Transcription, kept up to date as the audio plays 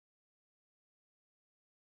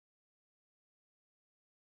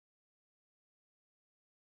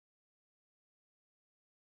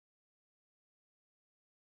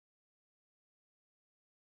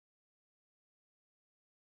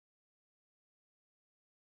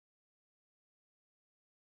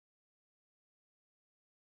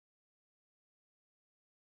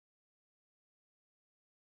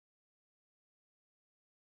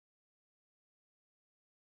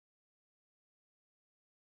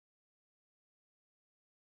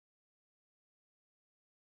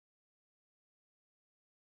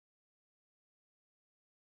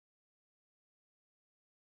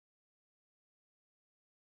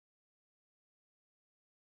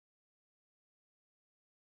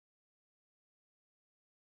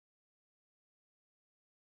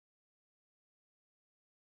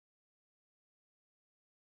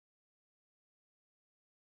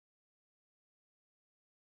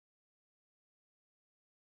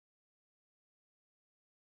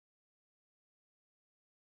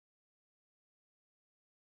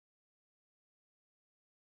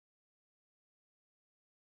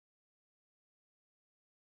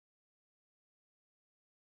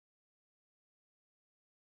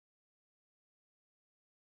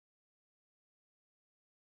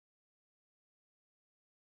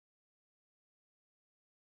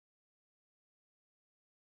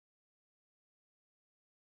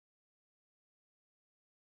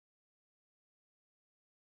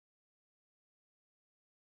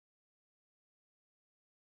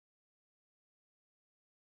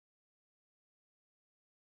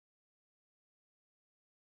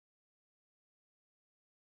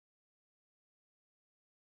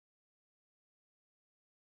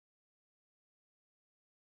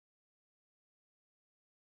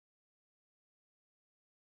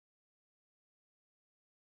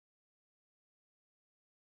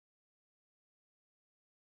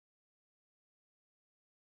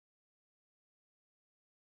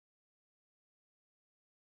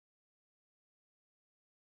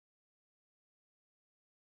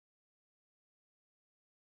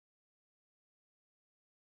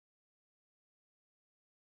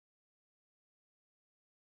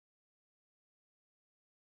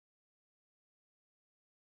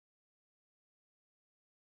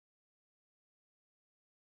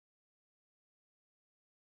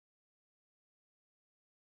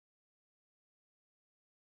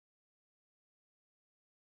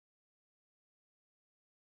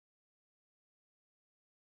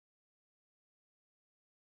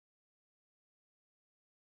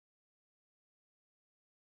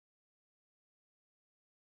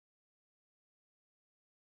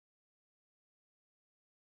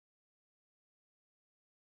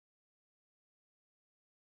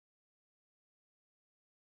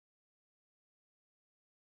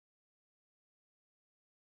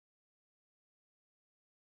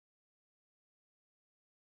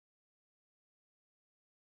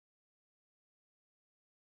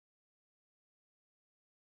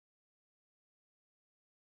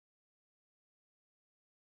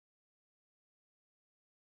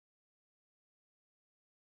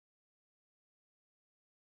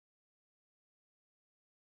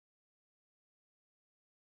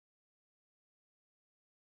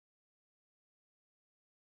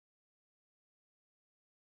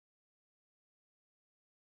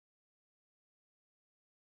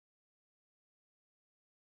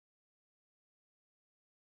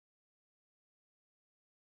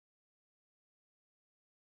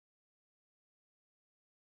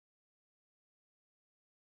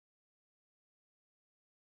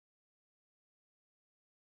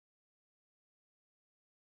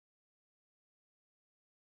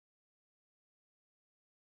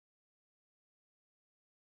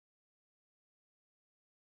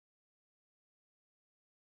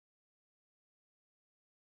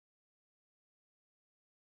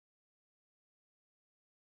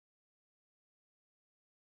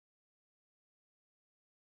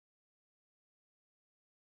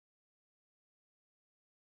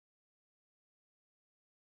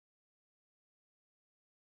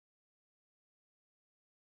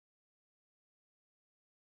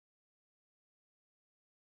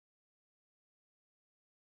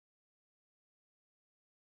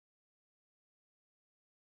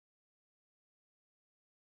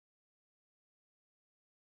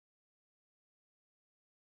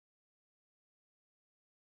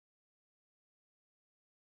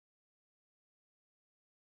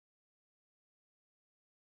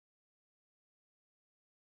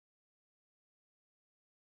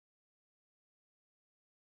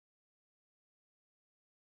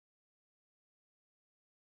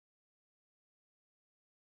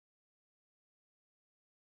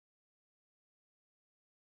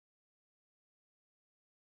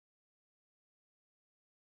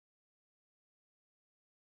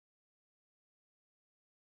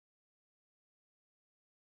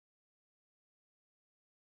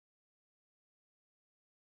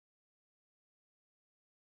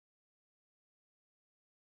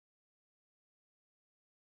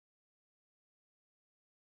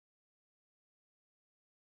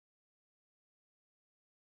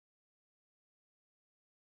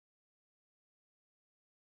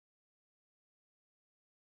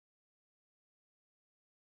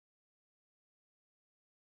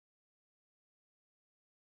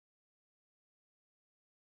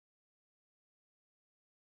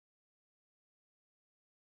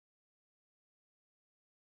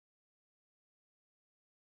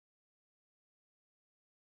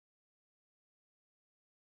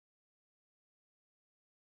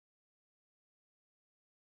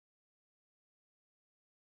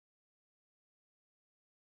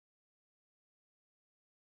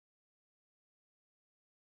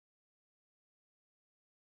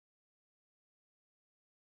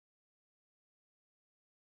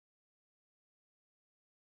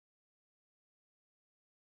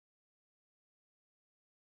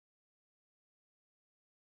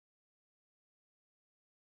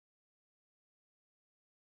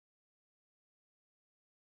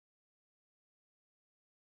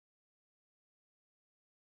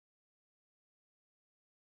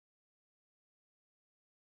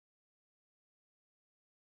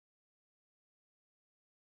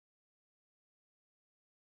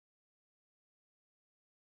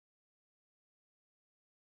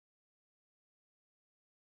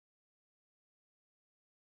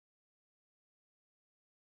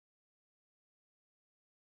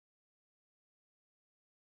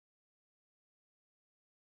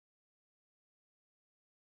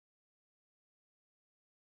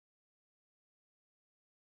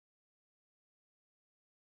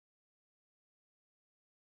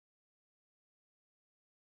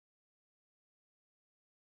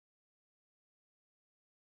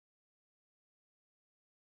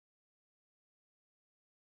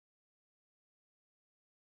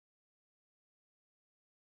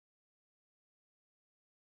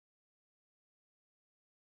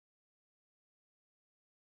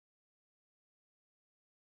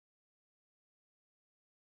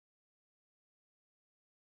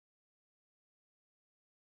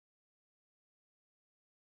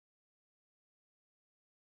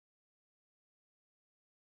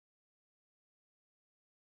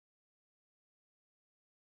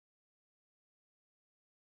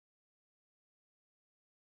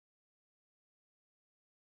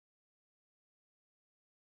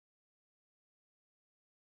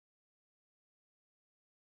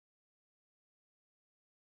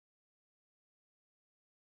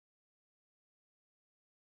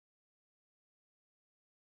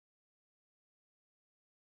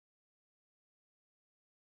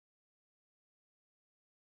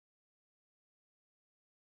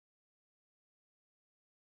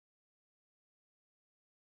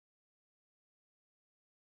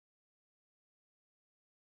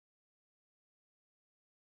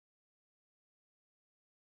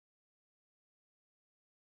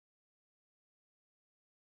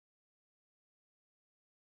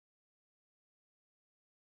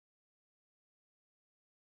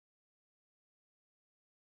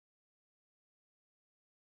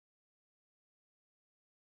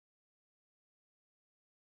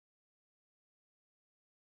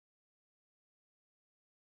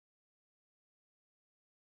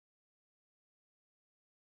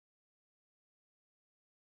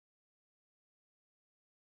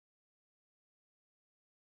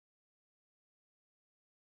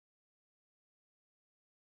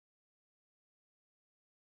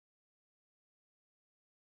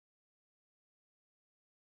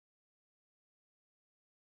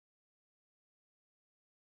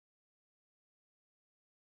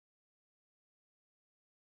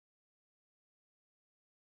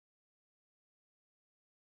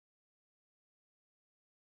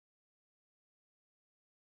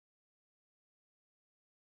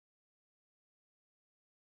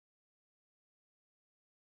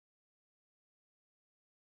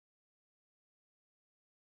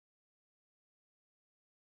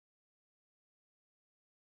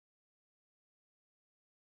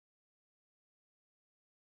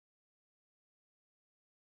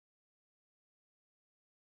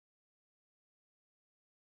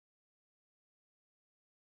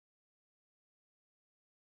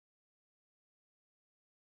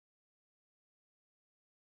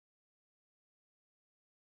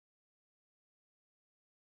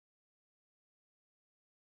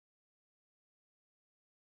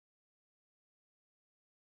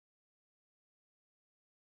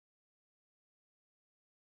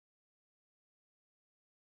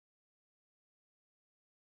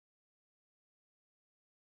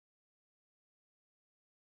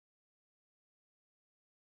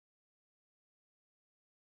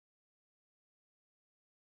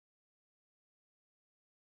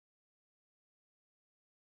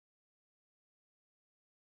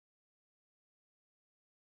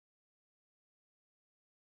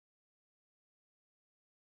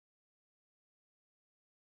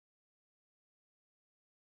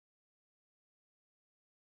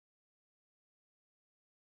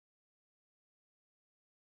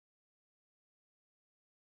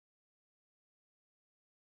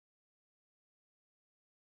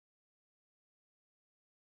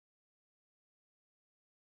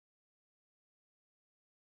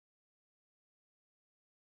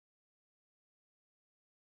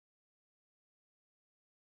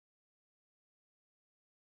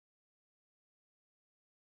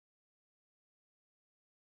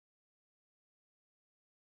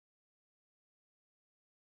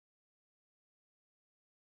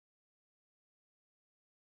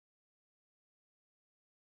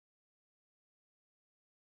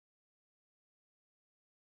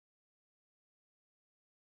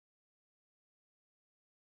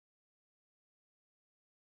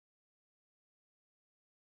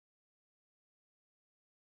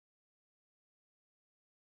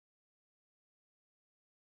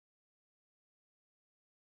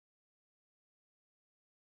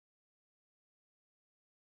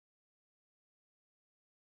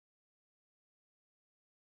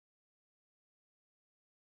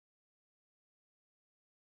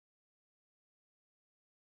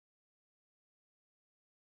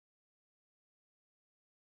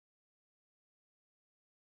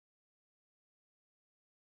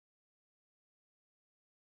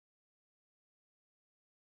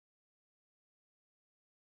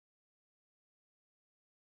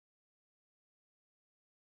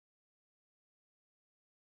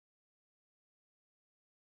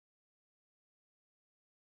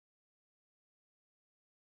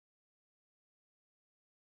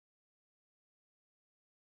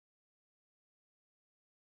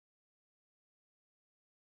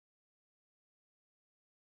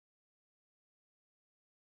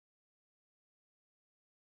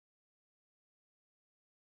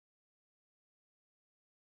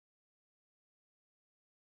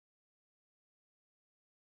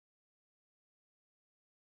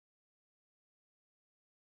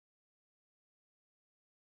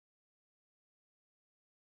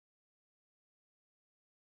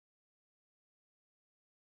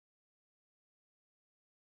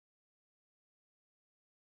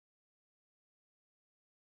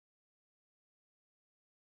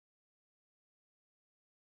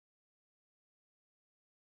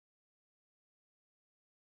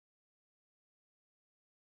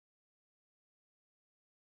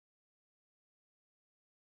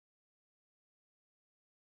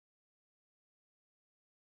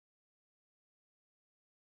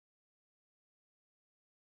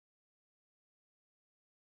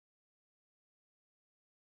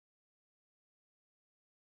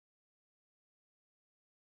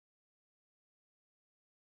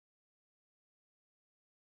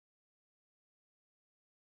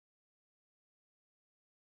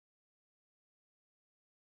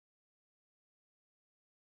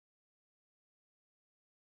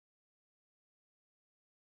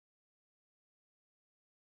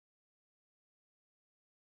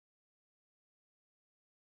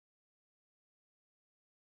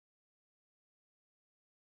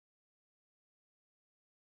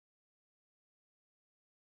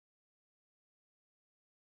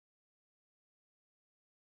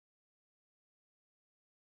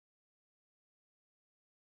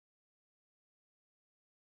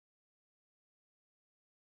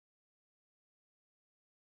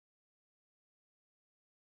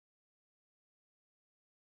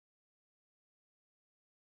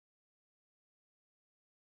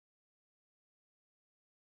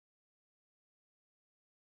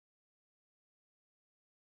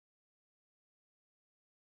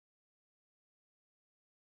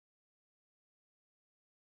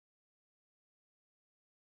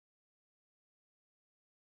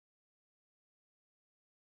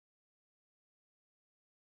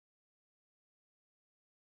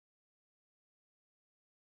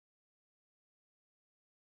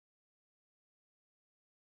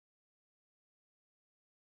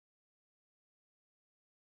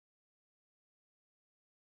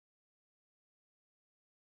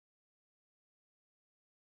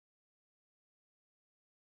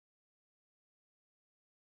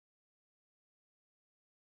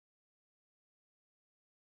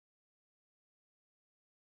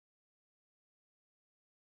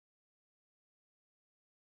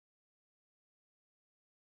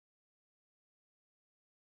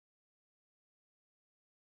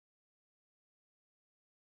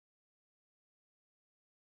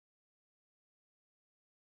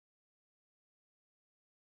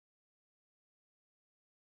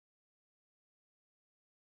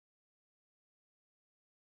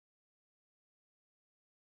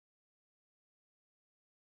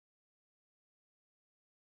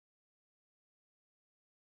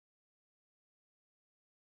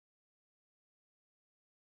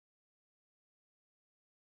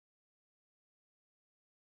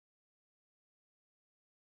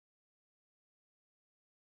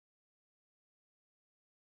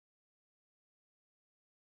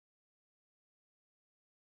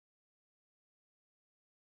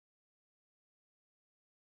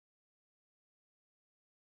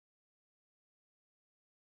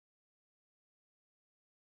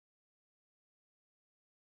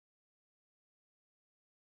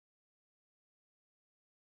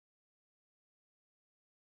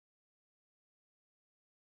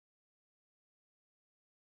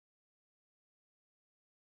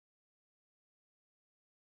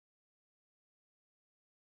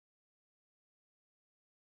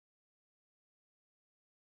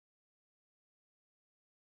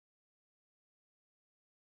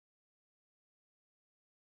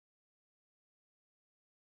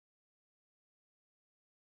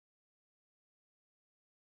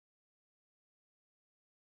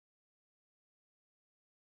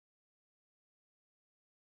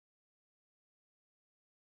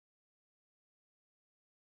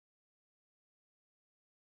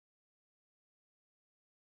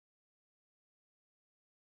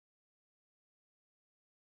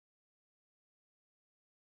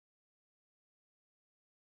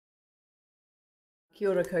Kia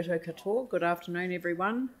ora koutou katoa. Good afternoon,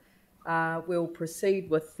 everyone. We'll proceed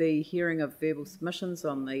with the hearing of verbal submissions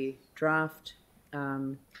on the draft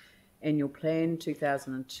annual plan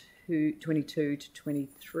 2022 to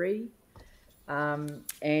 23. And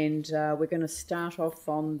we're going to start off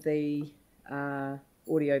on the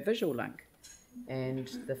audio-visual link. And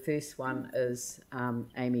the first one is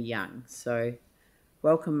Amy Young. So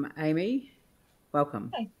welcome, Amy.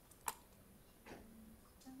 Welcome. Hey.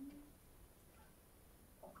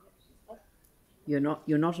 You're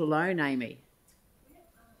not alone, Amy.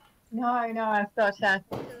 No, I've got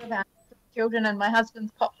children and my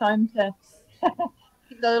husband's popped home to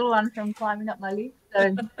keep the little one from climbing up my leg. So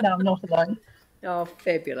no, I'm not alone. Oh,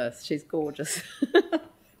 fabulous. She's gorgeous.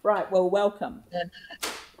 Right, well, welcome.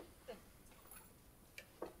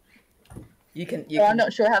 Yeah. I'm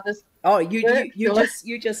not sure how this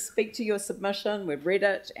you just speak to your submission. We've read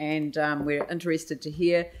it and we're interested to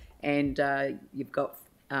hear, and you've got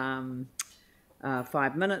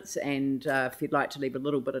 5 minutes, and if you'd like to leave a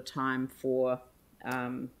little bit of time for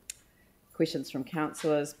questions from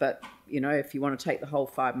councillors, but if you want to take the whole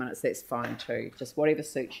 5 minutes, that's fine too. Just whatever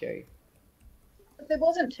suits you. There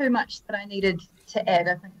wasn't too much that I needed to add.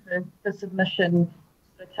 I think the submission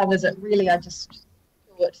sort of covers it. Really, I just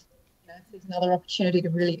thought if there's another opportunity to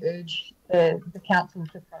really urge the council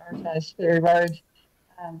to prioritise Ferry Road,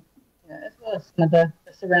 as well as some of the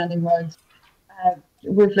surrounding roads.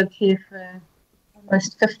 We've lived here for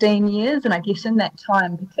almost 15 years, and I guess in that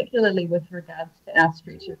time, particularly with regards to our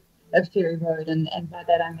stretch of Ferry Road, and by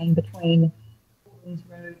that I mean between Gordon's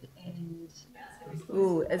Road and...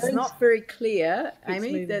 it's not very clear,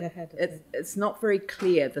 Amy. It's not very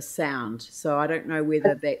clear, the sound, so I don't know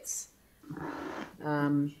whether that's...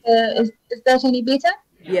 is that any better?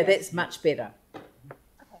 Yeah, that's much better.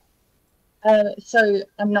 Okay. So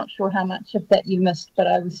I'm not sure how much of that you missed, but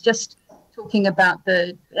I was just talking about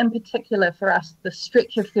in particular for us, the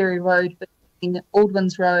stretch of Ferry Road between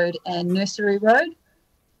Aldwins Road and Nursery Road.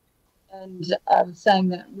 And I was saying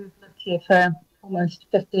that we've lived here for almost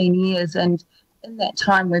 15 years, and in that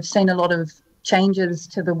time we've seen a lot of changes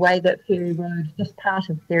to the way that Ferry Road, this part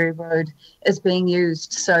of Ferry Road, is being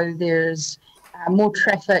used. So there's more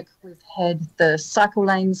traffic, we've had the cycle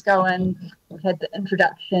lanes go in, we've had the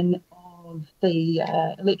introduction of the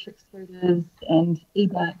electric scooters and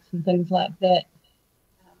e-bikes and things like that.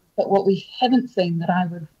 But what we haven't seen that I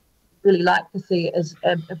would really like to see is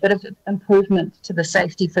a bit of improvement to the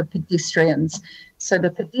safety for pedestrians. So the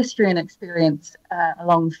pedestrian experience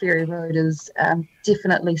along Ferry Road is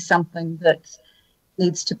definitely something that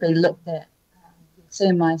needs to be looked at. You'll see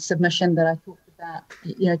in my submission that I talked about,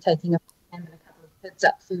 taking a hand and a couple of kids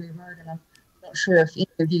up Ferry Road, and I'm not sure if any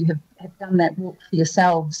of you have done that walk for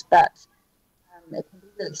yourselves, but it can be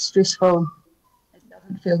really stressful. It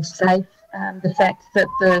doesn't feel safe. The fact that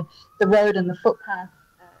the road and the footpath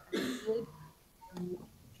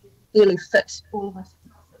really fit all of us,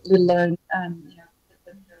 let alone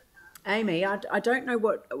Amy, I don't know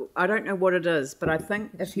what it is, but I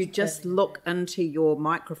think if you just look into your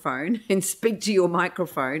microphone and speak to your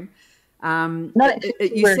microphone, you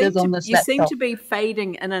seem to be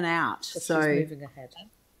fading in and out. So she's moving ahead.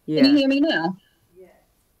 Yeah. Can you hear me now? Yeah.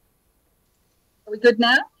 Are we good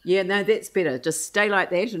now? Yeah, no, that's better. Just stay like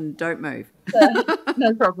that and don't move.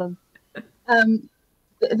 No problem.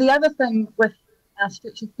 The other thing with our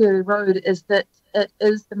stretch of Ferry Road is that it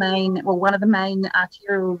is one of the main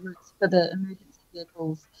arterial routes for the emergency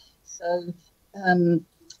vehicles. So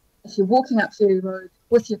if you're walking up Ferry Road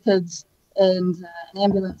with your kids and an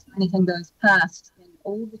ambulance or anything goes past, then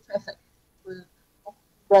all the traffic will off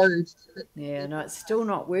the road. So it's still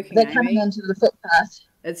not working, they're Amy. coming onto the footpath.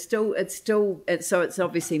 So it's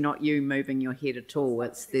obviously not you moving your head at all.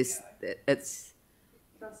 It's.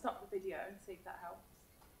 I'll stop the video and see if that helps.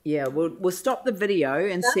 Yeah, we'll stop the video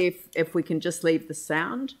and see if we can just leave the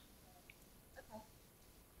sound. Okay.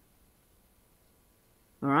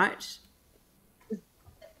 All right.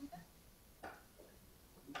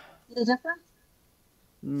 Any difference?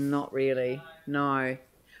 Not really, no.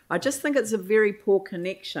 I just think it's a very poor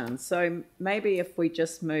connection. So maybe if we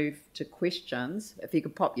just move to questions, if you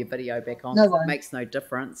could pop your video back on, it makes no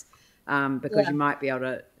difference, because you might be able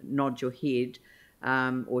to nod your head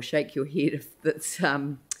or shake your head if that's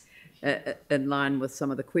in line with some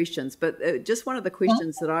of the questions. But just one of the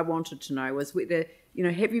questions that I wanted to know was whether,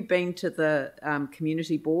 have you been to the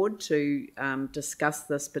community board to discuss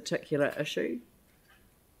this particular issue?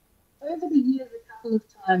 Over the years, a couple of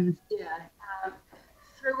times, yeah.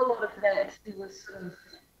 Through a lot of that, there was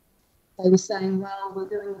they were saying, well, we're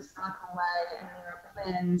doing the cycleway and there are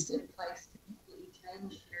plans in place to completely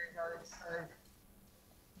change Ferry Road.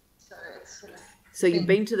 So it's sort of So you've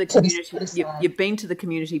been to the community. You've been to the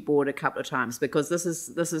community board a couple of times, because this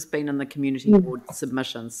has been in the community board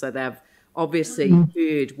submissions. So they've obviously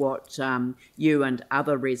heard what you and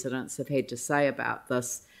other residents have had to say about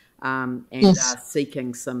this, and are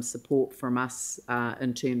seeking some support from us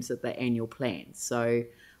in terms of the annual plan. So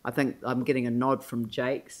I think I'm getting a nod from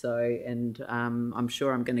Jake. So I'm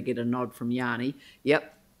sure I'm going to get a nod from Yanni.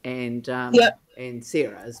 Yep. And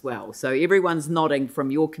Sarah as well. So everyone's nodding from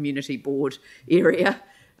your community board area.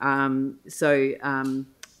 Are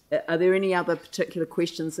there any other particular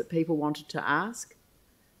questions that people wanted to ask?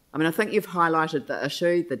 I mean, I think you've highlighted the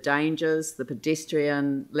issue, the dangers,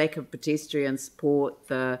 the lack of pedestrian support,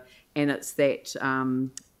 and it's that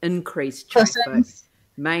increased traffic,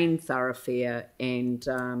 main thoroughfare, and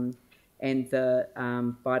the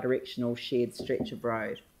bidirectional shared stretch of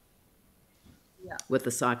road. Yeah. With the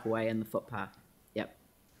cycleway and the footpath. Yep.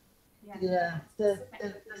 Yeah. The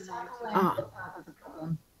cycleway and the footpath is a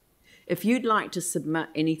problem. If you'd like to submit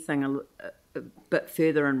anything a bit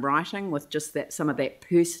further in writing with just some of that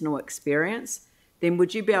personal experience, then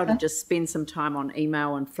would you be able to just spend some time on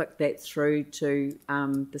email and flick that through to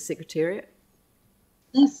the Secretariat?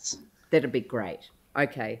 Yes. That'd be great.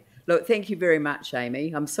 Okay. Look, thank you very much,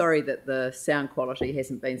 Amy. I'm sorry that the sound quality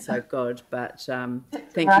hasn't been so good, but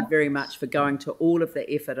thank you very much for going to all of the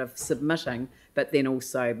effort of submitting, but then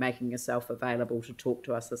also making yourself available to talk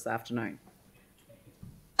to us this afternoon.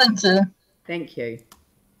 Thank you. Thank you.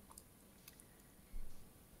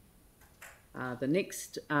 The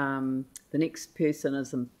next person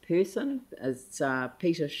is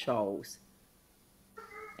Peter Scholes.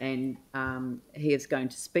 And he is going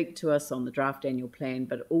to speak to us on the draft annual plan,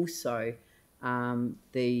 but also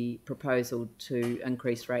the proposal to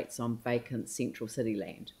increase rates on vacant central city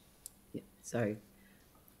land. Yeah, so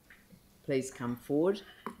please come forward.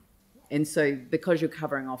 And so because you're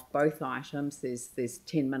covering off both items, there's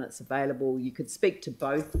 10 minutes available. You could speak to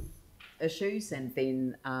both issues and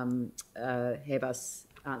then have us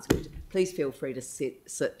answer. Please feel free to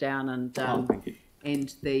sit down and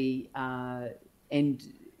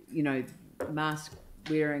you know, mask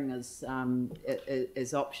wearing is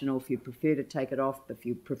optional if you prefer to take it off, if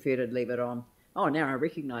you prefer to leave it on. Oh, now I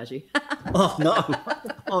recognise you. Oh, no.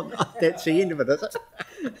 Oh, no. That's the end of it, is it?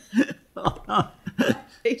 Oh, no.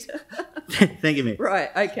 Peter. Thank you, ma'am. Right,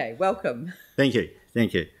 okay, welcome. Thank you.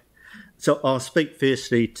 So I'll speak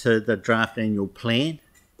firstly to the draft annual plan.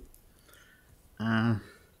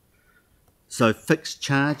 So fixed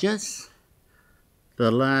charges,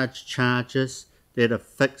 the large charges that are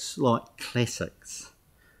fixed like classics.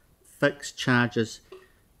 Fixed charges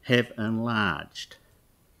have enlarged.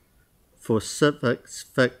 For civics,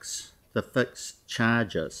 fix the fixed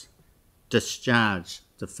charges. Discharge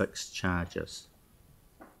the fixed charges.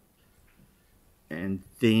 And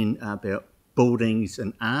then about buildings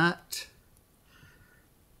and art.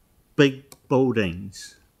 Big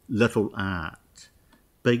buildings, little art.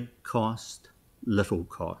 Big cost, little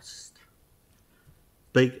cost.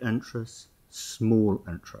 Big interest, small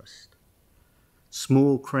interest.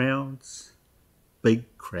 Small crowds,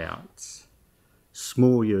 big crowds.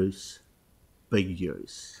 Small use, big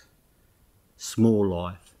use. Small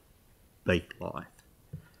life, big life.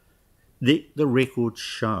 Let the records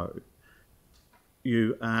show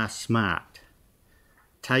you are smart.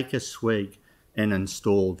 Take a swig and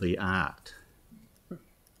install the art.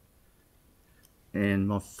 And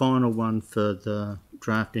my final one for the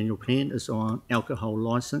draft annual plan is on alcohol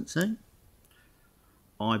licensing.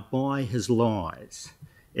 I buy his lies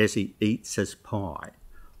as he eats his pie.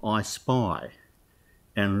 I spy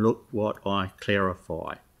and look what I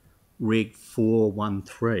clarify. Reg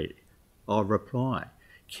 413. I reply,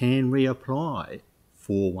 can reapply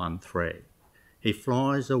 413. He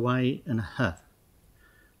flies away in a huff,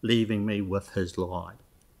 leaving me with his lie.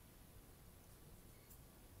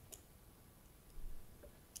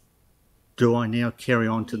 Do I now carry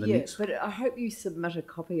on to the next? But I hope you submit a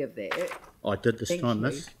copy of that. I did this Thank time, you.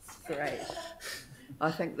 miss. Great. I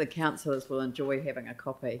think the councillors will enjoy having a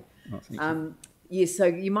copy. Oh, thank you. Yeah, so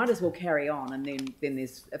you might as well carry on, and then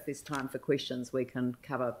if there's time for questions, we can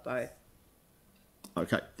cover both.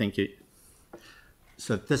 Okay, thank you.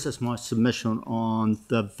 So this is my submission on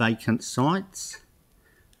the vacant sites.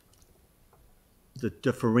 The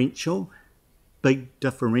differential, big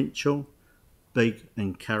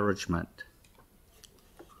encouragement.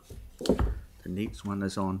 The next one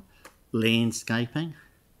is on landscaping.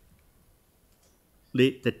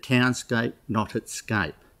 Let the townscape not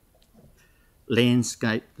escape.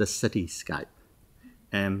 Landscape the cityscape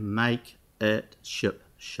and make it ship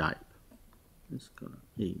shape. It's got an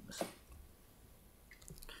E.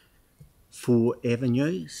 4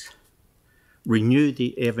 avenues. Renew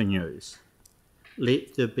the avenues.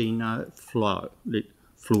 Let there be no flaw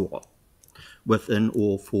within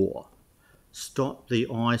all four. Stop the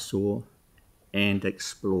eyesore and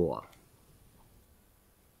explore.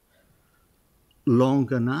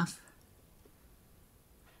 Long enough.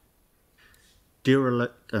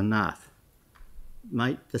 Derelict enough.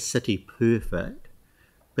 Make the city perfect.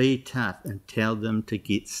 Be tough and tell them to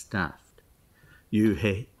get stuffed. You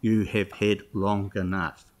have had long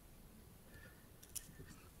enough.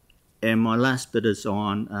 And my last bit is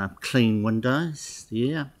on clean windows.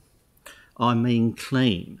 Yeah, I mean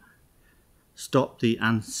clean. Stop the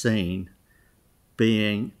unseen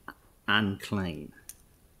being unclean.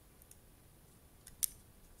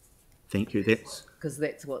 Thank you. Because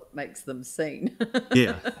that's what makes them seen.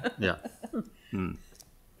 Yeah.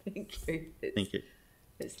 Thank you. Thank you.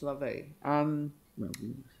 It's lovely.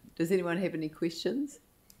 Does anyone have any questions?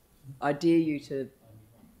 I dare you to,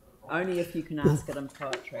 only if you can ask it in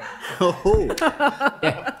poetry.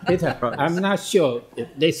 Yeah, Peter, I'm not sure if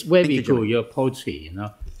that's very good, your poetry,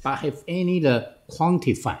 but have any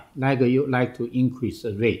quantify, like you like to increase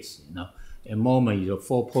the rates, at the moment is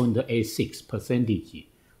 4.86%.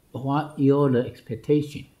 What your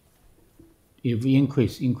expectation? If we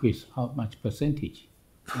increase how much percentage?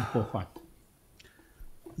 And for what?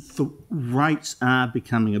 The rates are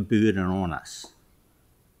becoming a burden on us.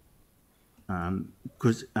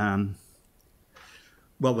 Because,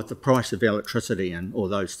 with the price of electricity and all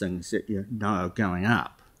those things that are going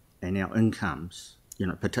up, and our incomes,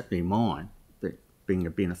 particularly mine, being a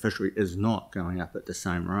beneficiary, is not going up at the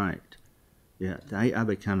same rate. Yeah, they are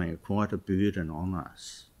becoming quite a burden on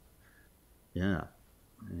us. Yeah,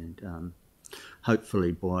 and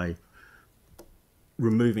hopefully by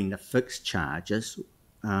removing the fixed charges,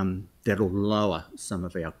 that'll lower some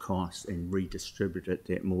of our costs and redistribute it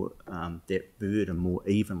that burden more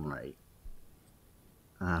evenly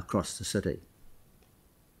across the city.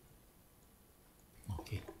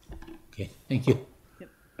 Okay, thank you. Yep.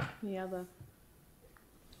 Any other?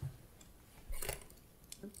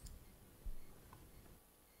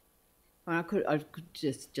 I could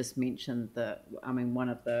just mention that. I mean, one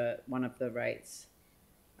of the rates,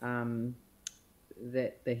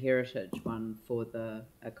 that the heritage one for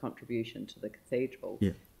a contribution to the cathedral,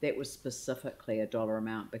 that was specifically a dollar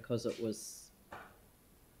amount because it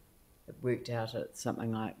worked out at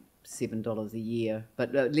something like $7 a year,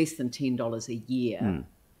 but less than $10 a year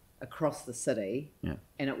across the city,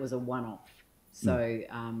 and it was a one-off. So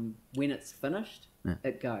when it's finished,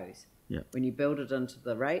 it goes. When you build it into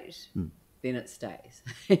the rate, then it stays.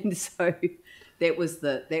 And so that was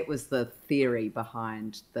the theory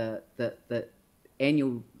behind the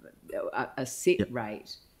annual a set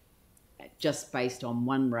rate just based on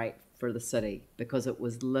one rate for the city, because it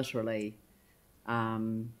was literally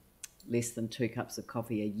less than 2 cups of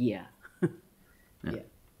coffee a year.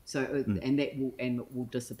 So and it will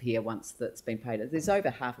disappear once that's been paid. There's over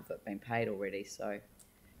half of it been paid already. So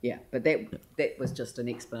but that was just an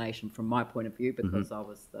explanation from my point of view, because I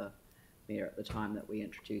was the mayor at the time that we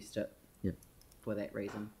introduced it. For that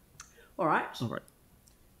reason. All right.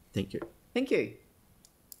 Thank you. Thank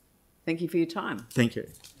you for your time. Thank you.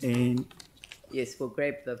 And yes, we'll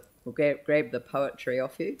grab the poetry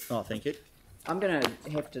off you. Oh, thank you. I'm going to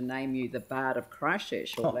have to name you the Bard of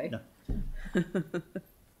Christchurch shortly.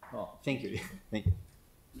 Thank you. Thank you.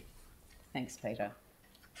 Thanks, Peter.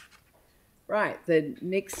 Right, the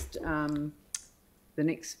next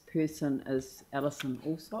person is Alison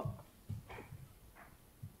Alsop.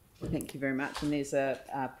 Thank you very much. And there's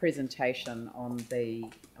a presentation on the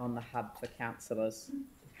hub for councillors.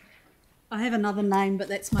 I have another name, but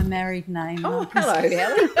that's my married name. Oh, hello,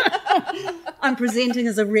 Helen. I'm presenting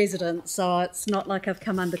as a resident, so it's not like I've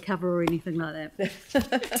come undercover or anything like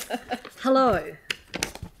that. Hello.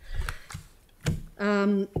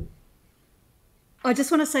 I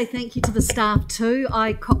just want to say thank you to the staff too.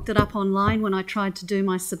 I cocked it up online when I tried to do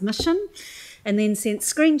my submission, and then sent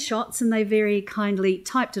screenshots, and they very kindly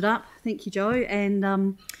typed it up. Thank you, Joe,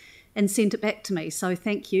 and sent it back to me. So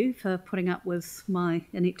thank you for putting up with my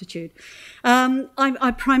ineptitude.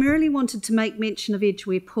 I primarily wanted to make mention of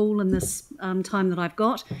Edgware Pool in this time that I've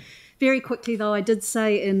got. Very quickly, though, I did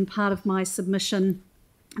say in part of my submission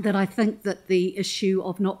that I think that the issue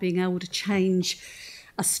of not being able to change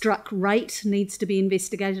a struck rate needs to be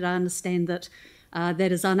investigated. I understand that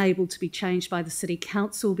that is unable to be changed by the City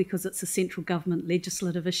Council because it's a central government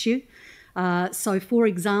legislative issue. So, for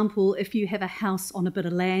example, if you have a house on a bit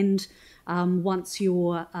of land, once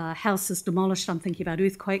your house is demolished, I'm thinking about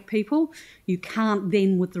earthquake people, you can't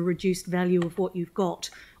then, with the reduced value of what you've got,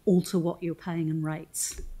 alter what you're paying in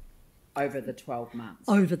rates. Over the 12 months.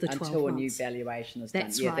 Over the 12 until months. a new valuation is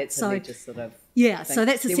That's done. Yeah, right. that's So, a legislative yeah, thing. so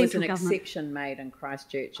that's a there central was an government. exception made in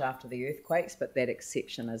Christchurch after the earthquakes, but that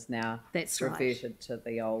exception is now reverted to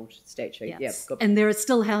the old statute. Yes. Yeah, good. And there are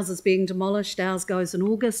still houses being demolished. Ours goes in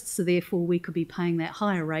August, so therefore we could be paying that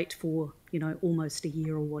higher rate for, almost a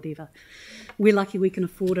year or whatever. We're lucky we can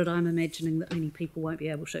afford it. I'm imagining that many people won't be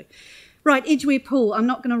able to. Right, Edgware Pool. I'm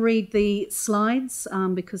not going to read the slides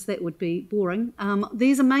because that would be boring.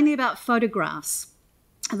 These are mainly about photographs.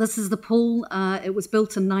 This is the pool. It was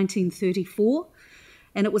built in 1934,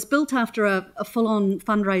 and it was built after a full-on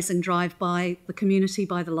fundraising drive by the community,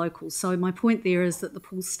 by the locals. So my point there is that the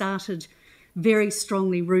pool started very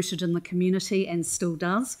strongly rooted in the community and still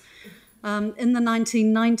does. In the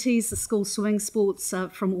 1990s, the school swimming sports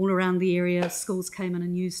from all around the area, schools came in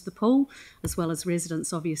and used the pool, as well as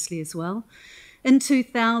residents, obviously, as well. In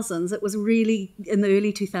 2000s, it was really, in the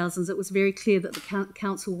early 2000s, it was very clear that the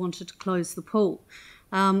council wanted to close the pool.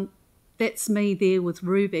 That's me there with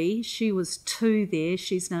Ruby. She was 2 there.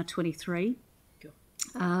 She's now 23.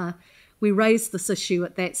 We raised this issue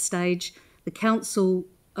at that stage. The council,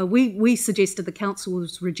 we suggested the council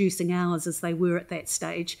was reducing hours as they were at that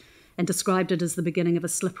stage, and described it as the beginning of a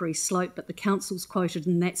slippery slope, but the council's quoted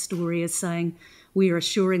in that story as saying, "We are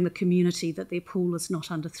assuring the community that their pool is not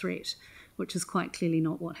under threat," which is quite clearly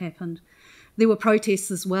not what happened. There were protests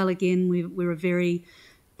as well. Again, we're a very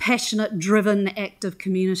passionate, driven, active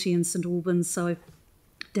community in St Albans, so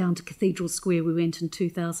down to Cathedral Square we went in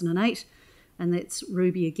 2008, and that's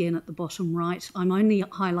Ruby again at the bottom right. I'm only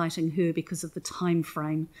highlighting her because of the time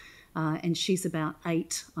frame, and she's about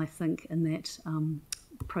 8, I think, in that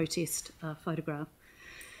protest photograph.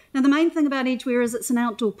 Now, the main thing about Edgware is it's an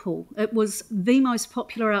outdoor pool. It was the most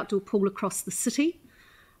popular outdoor pool across the city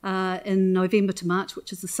in November to March,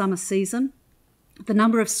 which is the summer season. The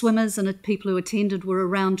number of swimmers and people who attended were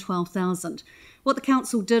around 12,000. What the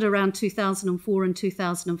council did around 2004 and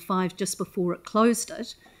 2005, just before it closed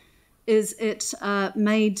it, is it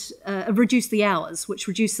reduced the hours, which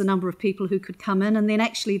reduced the number of people who could come in, and then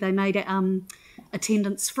actually they made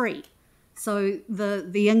attendance free. So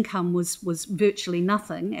the income was virtually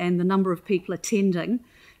nothing, and the number of people attending,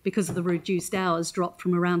 because of the reduced hours, dropped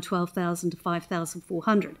from around 12,000 to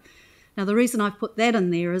 5,400. Now, the reason I've put that in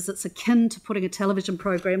there is it's akin to putting a television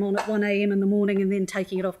program on at 1 a.m. in the morning and then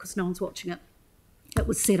taking it off because no one's watching it. It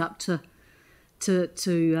was set up to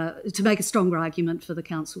make a stronger argument for the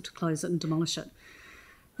council to close it and demolish it.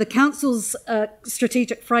 The council's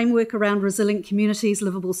strategic framework around resilient communities,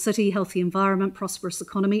 livable city, healthy environment, prosperous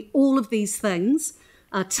economy, all of these things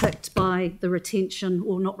are ticked by the retention,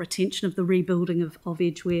 or not retention, of the rebuilding of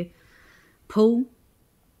Edgware Pool.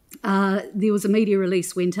 There was a media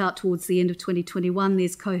release went out towards the end of 2021.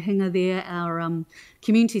 There's Kohinga there, our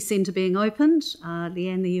community centre being opened.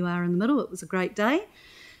 Leanne, there you are in the middle. It was a great day.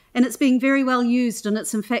 And it's being very well used, and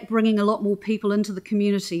it's in fact bringing a lot more people into the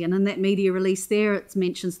community. And in that media release there, it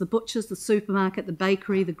mentions the butchers, the supermarket, the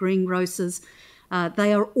bakery, the greengrocers.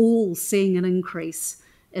 They are all seeing an increase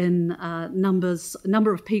in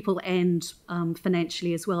number of people and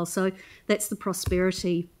financially as well. So that's the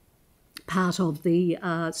prosperity part of the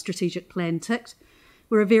strategic plan ticked.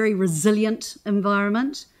 We're a very resilient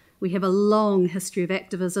environment. We have a long history of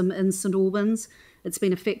activism in St Albans. It's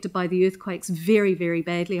been affected by the earthquakes very, very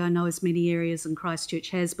badly. I know as many areas in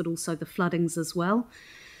Christchurch has, but also the floodings as well.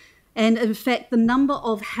 And in fact, the number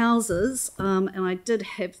of houses, and I did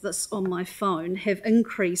have this on my phone, have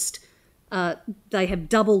increased. They have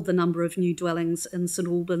doubled the number of new dwellings in St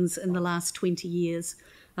Albans in the last 20 years.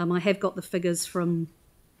 I have got the figures from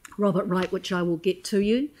Robert Wright, which I will get to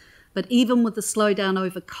you. But even with the slowdown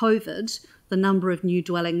over COVID, the number of new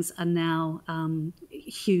dwellings are now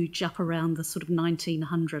huge, up around the sort of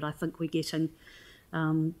 1,900, I think we're getting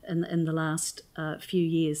in the last few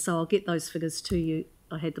years. So I'll get those figures to you.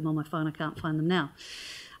 I had them on my phone, I can't find them now.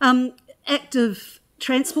 Active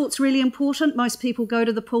transport's really important. Most people go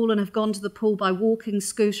to the pool and have gone to the pool by walking,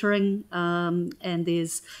 scootering, and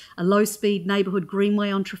there's a low-speed neighbourhood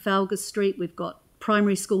greenway on Trafalgar Street. We've got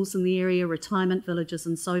primary schools in the area, retirement villages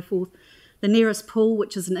and so forth. The nearest pool,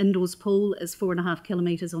 which is an indoors pool, is 4.5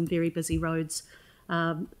 kilometres on very busy roads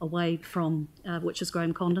away from, which is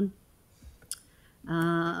Graham Condon.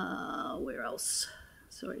 Where else?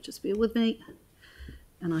 Sorry, just bear with me.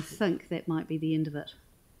 And I think that might be the end of it.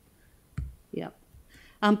 Yep.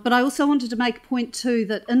 But I also wanted to make a point too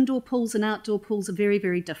that indoor pools and outdoor pools are very,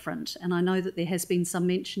 very different. And I know that there has been some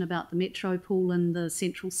mention about the Metro pool in the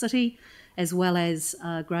central city, as well as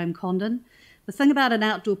Graham Condon. The thing about an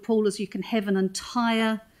outdoor pool is you can have an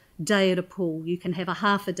entire day at a pool. You can have a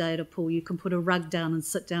half a day at a pool. You can put a rug down and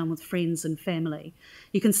sit down with friends and family.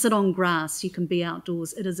 You can sit on grass. You can be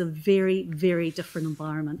outdoors. It is a very, very different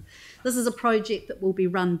environment. This is a project that will be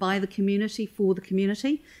run by the community, for the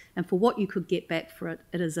community, and for what you could get back for it,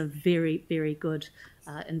 it is a very, very good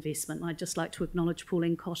investment. And I'd just like to acknowledge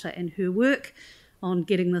Pauline Cotter and her work on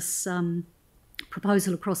getting this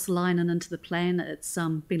proposal across the line and into the plan. It's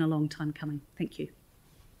been a long time coming. Thank you.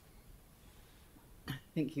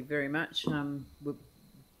 Thank you very much. We've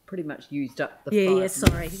pretty much used up the 5 Yeah, minutes,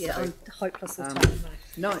 sorry. so, Yeah, I'm hopeless with time.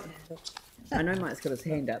 No, I know Mike's got his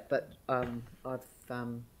hand up, but I've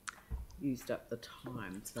used up the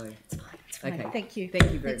time. So It's fine. okay, Thank you.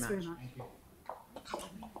 Thank you very Thanks much.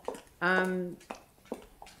 Very much.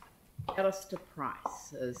 Alistair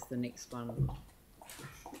Price is the next one.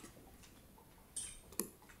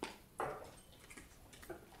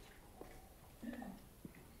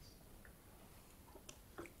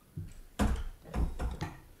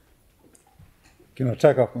 Can I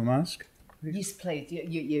take off my mask? Yes, please.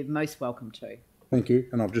 You're most welcome to. Thank you.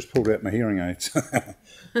 And I've just pulled out my hearing aids.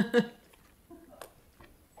 I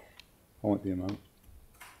won't be a moment.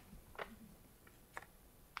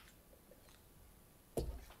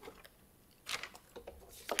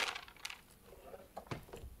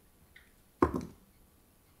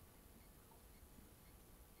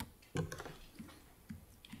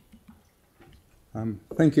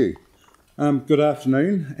 Thank you. Good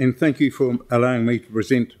afternoon, and thank you for allowing me to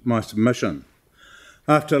present my submission.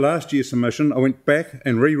 After last year's submission, I went back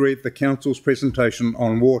and reread the Council's presentation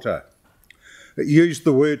on water. It used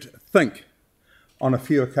the word think on a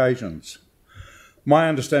few occasions. My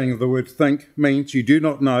understanding of the word think means you do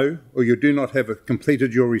not know or you do not have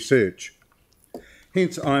completed your research.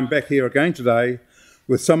 Hence, I am back here again today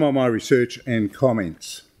with some of my research and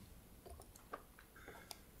comments.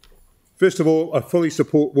 First of all, I fully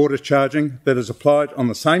support water charging that is applied on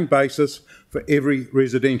the same basis for every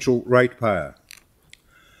residential ratepayer.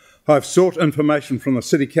 I've sought information from the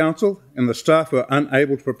City Council and the staff were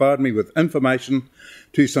unable to provide me with information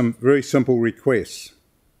to some very simple requests.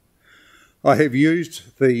 I have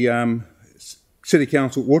used the City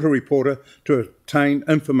Council Water Reporter to obtain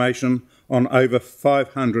information on over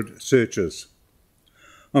 500 searches.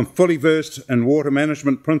 I'm fully versed in water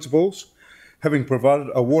management principles, having provided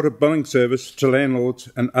a water billing service to landlords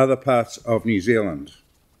in other parts of New Zealand.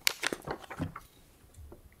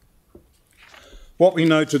 What we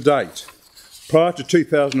know to date, prior to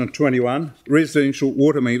 2021, residential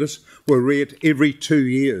water meters were read every 2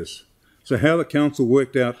 years. So how the council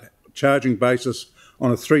worked out charging basis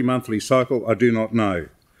on a 3-monthly cycle, I do not know.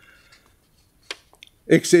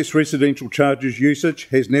 Excess residential charges usage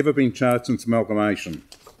has never been charged since amalgamation.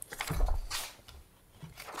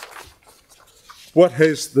 What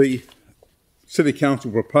has the City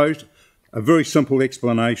Council proposed? A very simple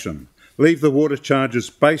explanation. Leave the water charges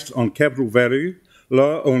based on capital value,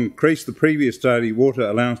 lower or increase the previous daily water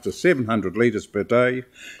allowance to 700 litres per day,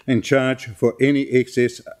 and charge for any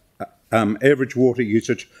excess average water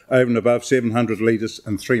usage over and above 700 litres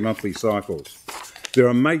in 3 monthly cycles. There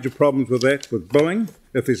are major problems with that, with billing.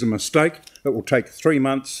 If there's a mistake, it will take 3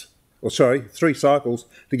 cycles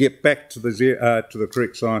to get back to the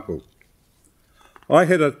correct cycle. I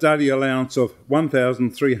had a daily allowance of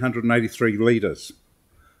 1,383 litres.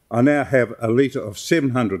 I now have a litre of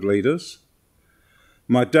 700 litres.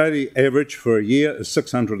 My daily average for a year is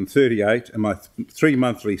 638 and my 3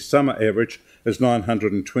 monthly summer average is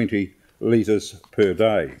 920 litres per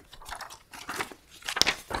day.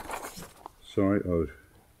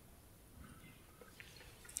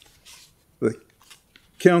 The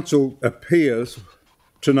council appears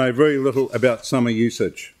to know very little about summer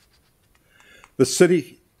usage. The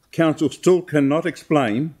City Council still cannot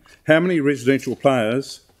explain how many residential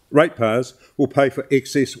ratepayers will pay for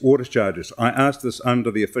excess water charges. I asked this under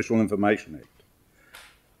the Official Information Act.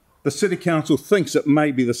 The City Council thinks it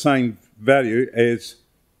may be the same value as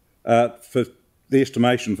for the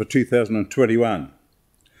estimation for 2021.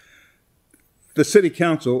 The City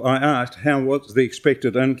Council, I asked, what's the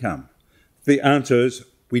expected income? The answer is,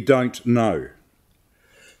 we don't know.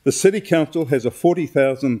 The City Council has a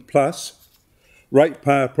 40,000 plus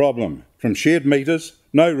ratepayer problem from shared meters,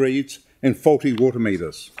 no reads and faulty water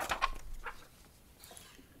meters.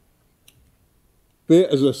 There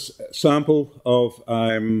is a sample of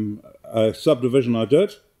a subdivision I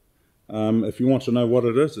did. If you want to know what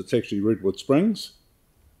it is, it's actually Redwood Springs.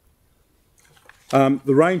 The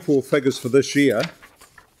rainfall figures for this year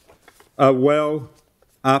are well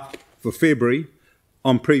up for February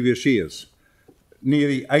on previous years.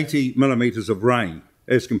 Nearly 80 millimetres of rain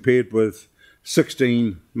as compared with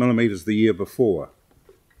 16 millimetres the year before.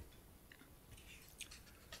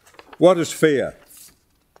 What is fair?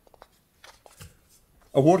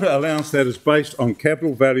 A water allowance that is based on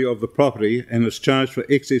capital value of the property and is charged for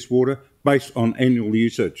excess water based on annual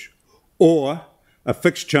usage, or a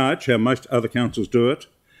fixed charge, how most other councils do it,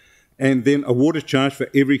 and then a water charge for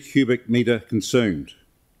every cubic metre consumed.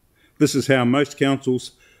 This is how most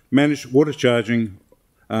councils manage water charging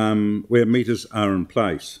where metres are in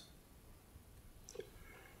place.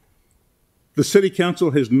 The City Council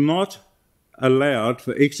has not allowed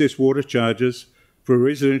for excess water charges for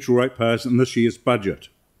residential ratepayers in this year's budget.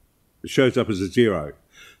 It shows up as a zero.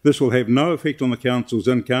 This will have no effect on the council's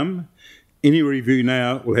income. Any review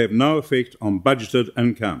now will have no effect on budgeted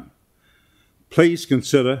income. Please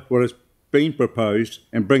consider what has been proposed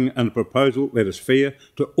and bring in a proposal that is fair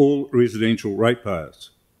to all residential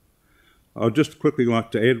ratepayers. I'd just quickly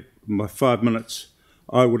like to add my 5 minutes.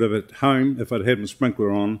 I would have at home, if I'd had my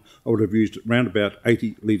sprinkler on, I would have used around about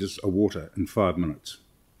 80 litres of water in 5 minutes.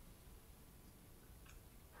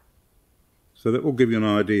 So that will give you an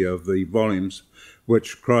idea of the volumes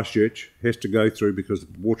which Christchurch has to go through because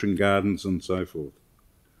of watering gardens and so forth.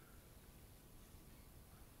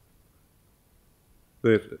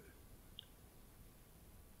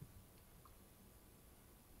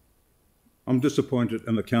 I'm disappointed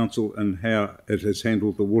in the council and how it has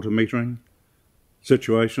handled the water metering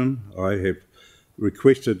situation. I have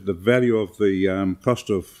requested the value of the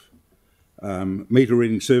cost of meter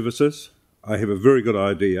reading services. I have a very good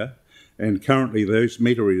idea, and currently those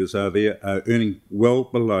meter readers are earning well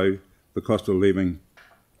below the cost of living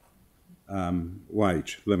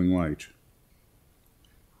wage.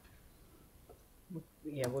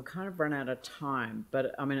 Yeah, we'll kind of run out of time,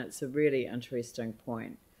 but I mean, it's a really interesting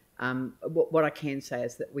point. What I can say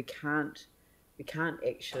is that we can't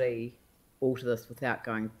actually alter this without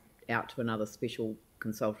going out to another special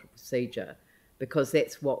consultative procedure, because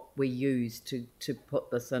that's what we use to put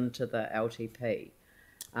this into the LTP.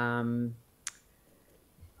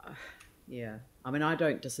 Yeah, I mean, I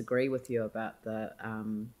don't disagree with you about the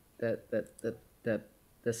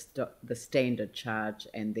standard charge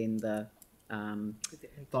and then the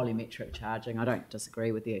volumetric charging. I don't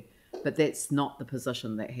disagree with you, but that's not the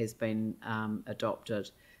position that has been adopted.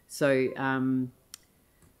 So.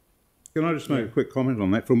 Can I just make a quick comment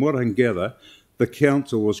on that? From what I can gather, the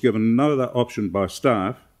council was given no other option by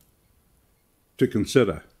staff to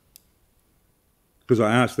consider, because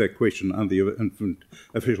I asked that question under the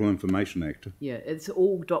Official Information Act. Yeah, it's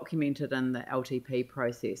all documented in the LTP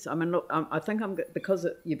process. I mean, look, I think because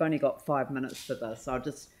you've only got 5 minutes for this,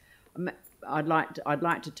 I'd like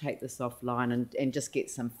to take this offline and just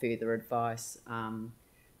get some further advice,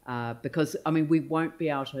 because I mean, we won't be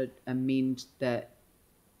able to amend the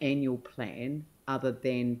annual plan other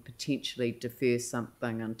than potentially defer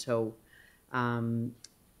something until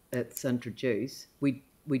it's introduced. We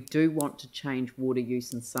do want to change water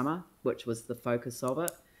use in summer, which was the focus of it.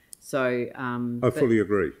 So I fully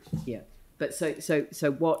agree. Yeah, but so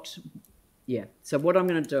what? Yeah, so what I'm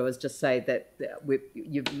going to do is just say that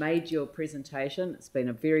you've made your presentation. It's been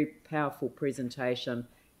a very powerful presentation,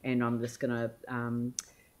 and I'm just going to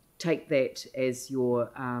take that as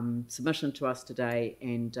your submission to us today,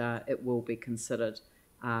 and it will be considered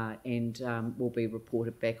and will be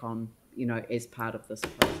reported back on, as part of this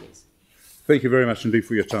process. Thank you very much indeed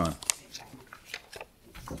for your time.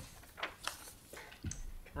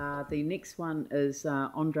 The next one is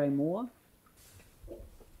Andre Moore.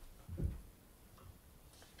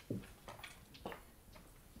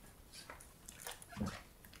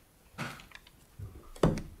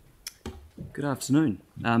 Good afternoon.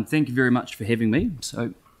 Thank you very much for having me.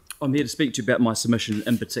 So I'm here to speak to you about my submission,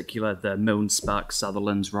 in particular the Milne Sparks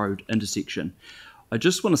Sutherlands Road intersection. I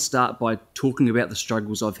just want to start by talking about the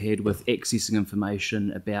struggles I've had with accessing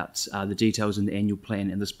information about the details in the annual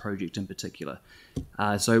plan and this project in particular.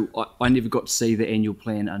 So I never got to see the annual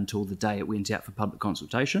plan until the day it went out for public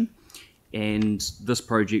consultation, and this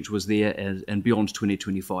project was there and beyond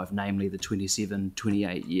 2025, namely the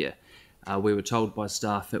 27-28 year. We were told by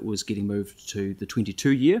staff it was getting moved to the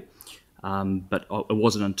 22 year, but it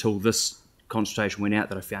wasn't until this consultation went out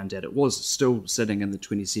that I found out it was still sitting in the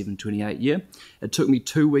 27-28 year. It took me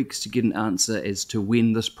 2 weeks to get an answer as to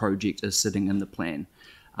when this project is sitting in the plan.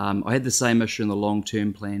 I had the same issue in the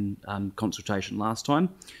long-term plan consultation last time.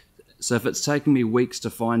 So if it's taken me weeks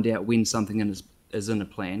to find out when something is in a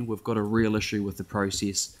plan, we've got a real issue with the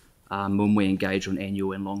process when we engage on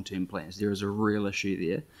annual and long-term plans. There is a real issue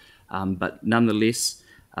there. But nonetheless,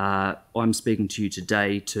 I'm speaking to you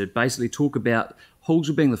today to basically talk about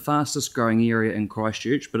Halswell being the fastest growing area in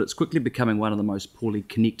Christchurch, but it's quickly becoming one of the most poorly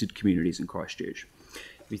connected communities in Christchurch.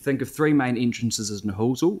 We think of three main entrances in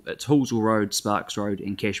Halsall. It's Halsall Road, Sparks Road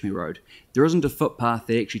and Cashmere Road. There isn't a footpath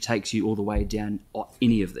that actually takes you all the way down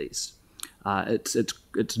any of these.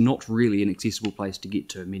 It's not really an accessible place to get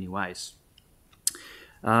to in many ways.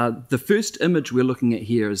 The first image we're looking at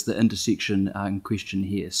here is the intersection in question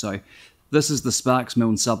here. So this is the Sparks Mill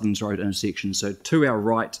and Sutherlands Road intersection. So to our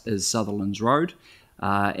right is Sutherlands Road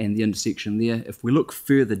and the intersection there. If we look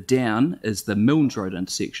further down is the Milnes Road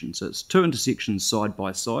intersection. So it's two intersections side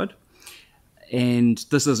by side. And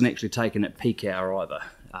this isn't actually taken at peak hour either.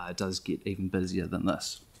 It does get even busier than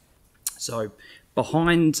this. So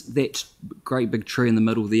behind that great big tree in the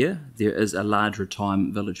middle there is a large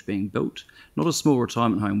retirement village being built. Not a small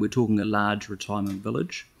retirement home, we're talking a large retirement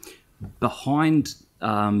village. Behind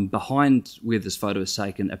where this photo is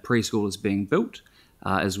taken, a preschool is being built,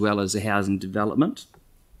 as well as a housing development.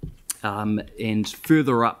 And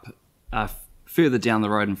further down the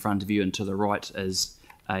road in front of you and to the right is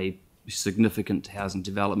a significant housing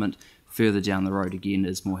development. Further down the road again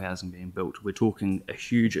is more housing being built. We're talking a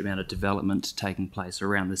huge amount of development taking place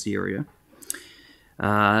around this area.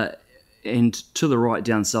 And to the right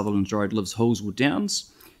down Sutherlands Road lives Halsall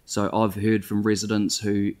Downs. So I've heard from residents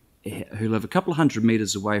who live a couple of 100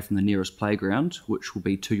 metres away from the nearest playground, which will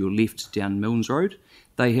be to your left down Milnes Road.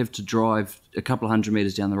 They have to drive a couple of 100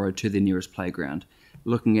 metres down the road to their nearest playground.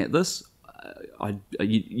 Looking at this,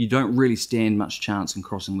 you don't really stand much chance in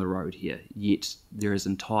crossing the road here, yet there is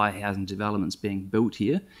entire housing developments being built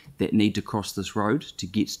here that need to cross this road to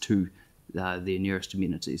get to their nearest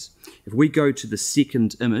amenities. If we go to the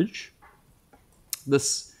second image,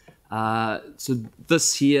 this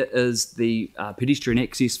here is the pedestrian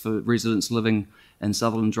access for residents living in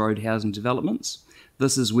Sutherlands Road housing developments.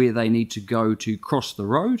 This is where they need to go to cross the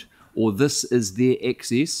road, or this is their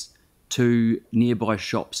access to nearby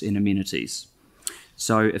shops and amenities.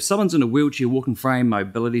 So if someone's in a wheelchair, walking frame,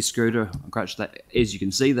 mobility scooter, crutch, as you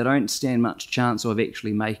can see, they don't stand much chance of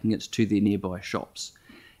actually making it to their nearby shops.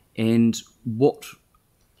 And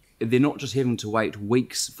they're not just having to wait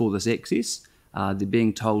weeks for this access, they're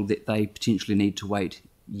being told that they potentially need to wait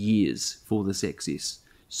years for this access.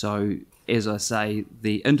 So as I say,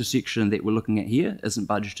 the intersection that we're looking at here isn't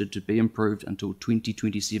budgeted to be improved until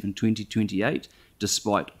 2027, 2028,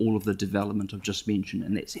 despite all of the development I've just mentioned,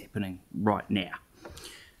 and that's happening right now.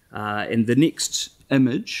 And the next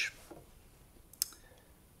image,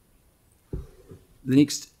 there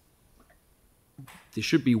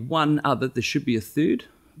should be one other, there should be a third.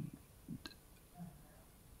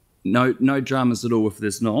 No dramas at all if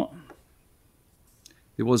there's not.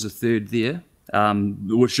 There was a third there,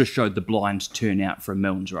 which just showed the blind turnout from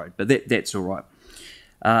Milnes Road, but that's all right.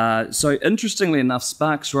 So interestingly enough,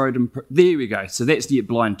 Sparks Road, there we go. So that's the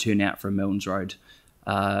blind turnout from Milnes Road.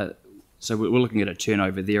 So we're looking at a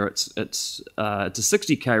turnover there. It's a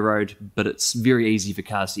 60k road, but it's very easy for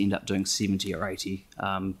cars to end up doing 70 or 80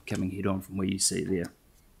 coming head on from where you see there.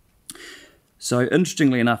 So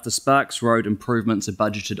interestingly enough, the Sparks Road improvements are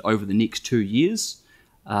budgeted over the next 2 years.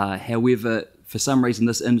 However, for some reason,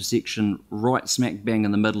 this intersection right smack bang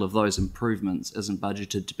in the middle of those improvements isn't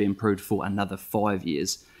budgeted to be improved for another 5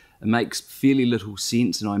 years. It makes fairly little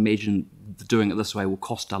sense, and I imagine doing it this way will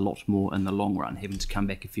cost a lot more in the long run, having to come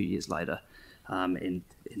back a few years later and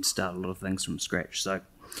start a lot of things from scratch. So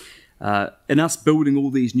in us building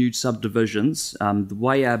all these new subdivisions, the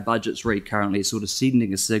way our budgets read currently is sort of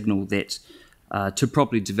sending a signal that to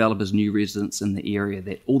property developers, new residents in the area,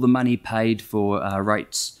 that all the money paid for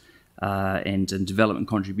rates and development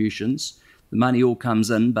contributions, the money all comes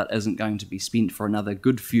in but isn't going to be spent for another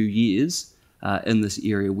good few years in this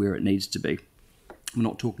area where it needs to be. We're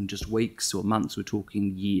not talking just weeks or months, we're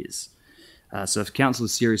talking years. So if council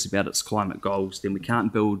is serious about its climate goals, then we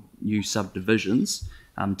can't build new subdivisions,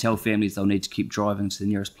 tell families they'll need to keep driving to the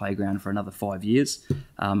nearest playground for another 5 years.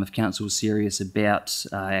 If council is serious about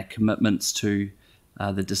our commitments to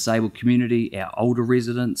the disabled community, our older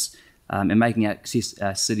residents, and making our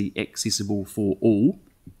city accessible for all,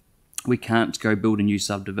 we can't go building new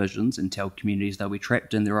subdivisions and tell communities they'll be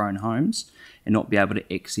trapped in their own homes and not be able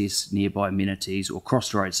to access nearby amenities or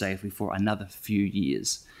cross the road safely for another few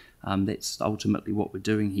years. That's ultimately what we're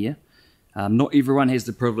doing here. Not everyone has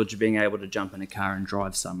the privilege of being able to jump in a car and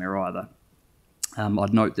drive somewhere either.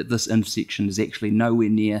 I'd note that this intersection is actually nowhere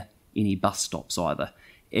near any bus stops either,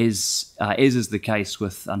 as is the case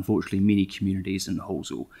with, unfortunately, many communities in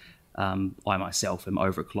Halsall. I myself am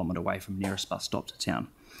over a kilometre away from the nearest bus stop to town.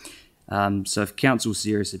 So if council's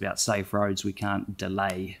serious about safe roads, we can't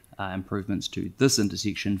delay improvements to this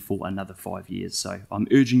intersection for another 5 years. So I'm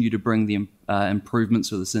urging you to bring the improvements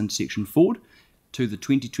for this intersection forward to the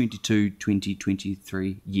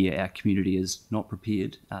 2022-2023 year, our community is not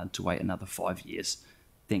prepared to wait another 5 years.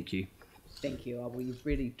 Thank you. Thank you. Well, you've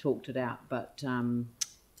really talked it out, but I mean,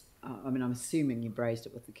 I'm assuming you've raised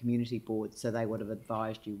it with the community board, so they would have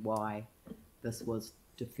advised you why this was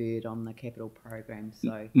deferred on the capital program.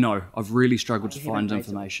 So no, I've really struggled to find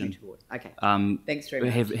information. Okay. Thanks very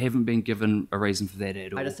much. Haven't been given a reason for that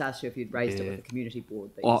at all. I just asked you if you'd raised it with the community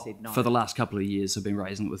board, but you said no. For the last couple of years, I've been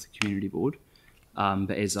raising it with the community board.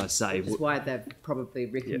 But as I say, which is why they've probably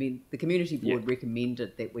recommended. The community board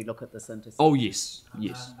recommended that we look at this intersection. Oh yes.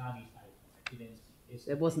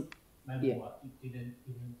 It wasn't.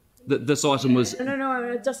 This item was.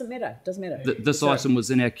 No. It doesn't matter. This item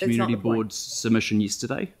was in our community board's submission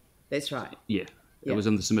yesterday. That's right. Yeah, it was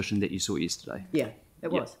in the submission that you saw yesterday. Yeah,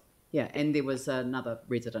 it was. Yeah, and there was another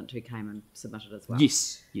resident who came and submitted as well.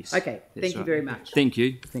 Yes. Okay, thank you very much. Thank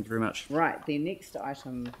you very much. Right, the next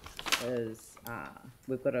item is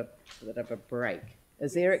we've got a bit of a break.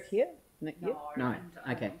 Is Eric here? Nick here? No.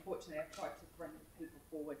 Okay. Unfortunately, I've tried to bring people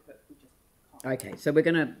forward, but we just can't. Okay, so we're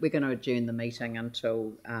gonna adjourn the meeting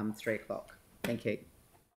until 3 o'clock. Thank you.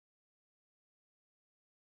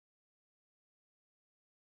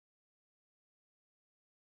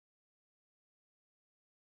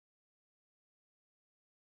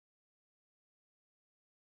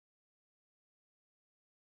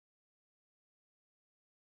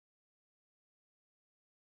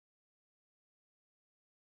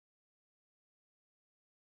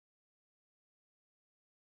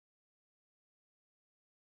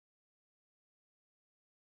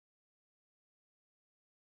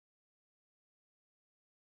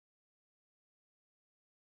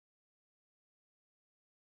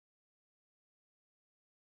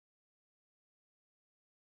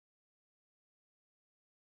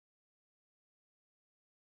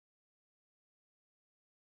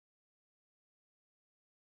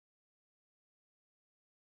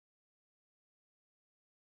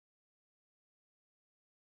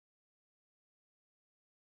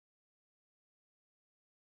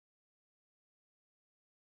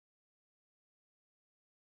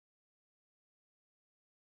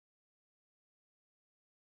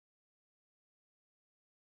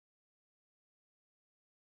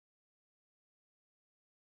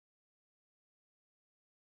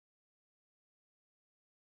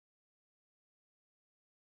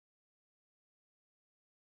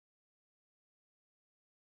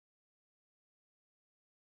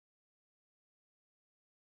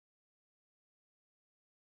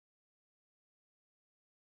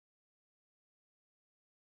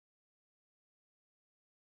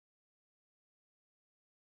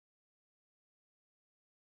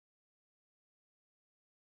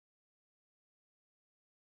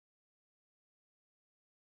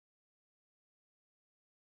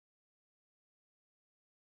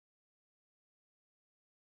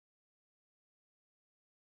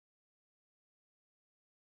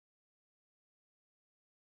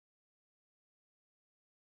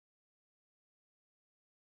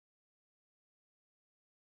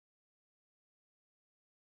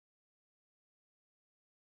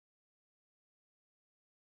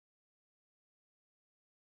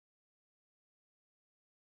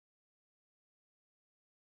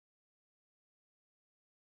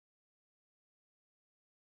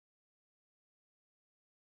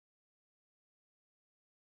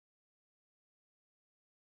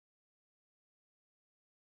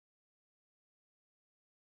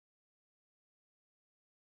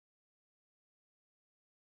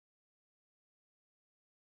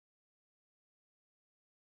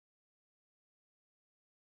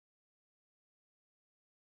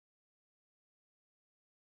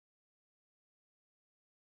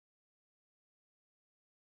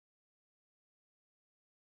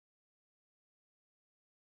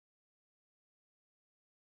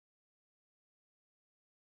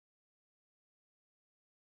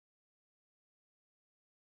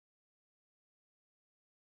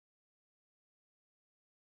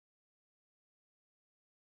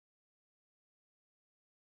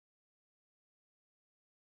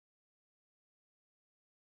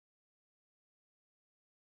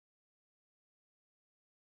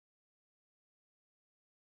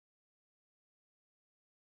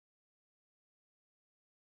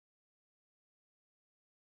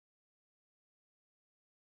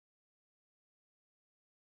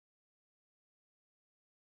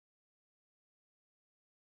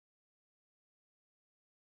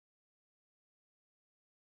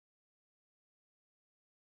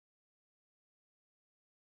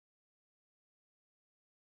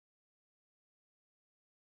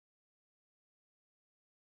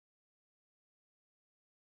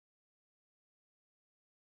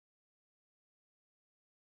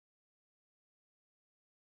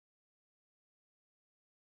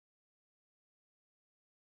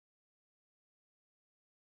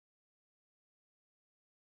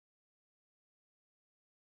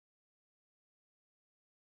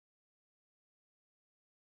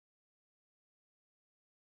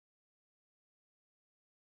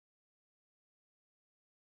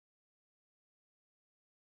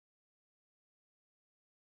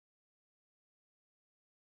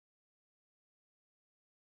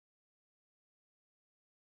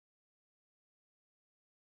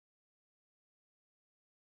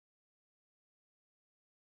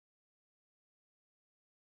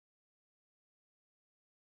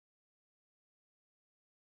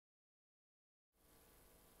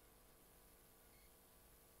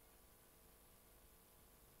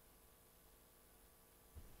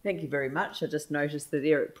 Thank you very much. I just noticed that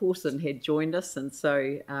Eric Pawson had joined us, and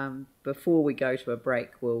so before we go to a break,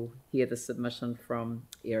 we'll hear the submission from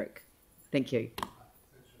Eric. Thank you.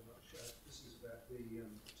 Thanks very much. This is about the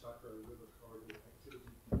Taipara River Corridor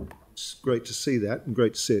activity. It's great to see that, and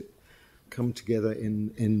great to see it come together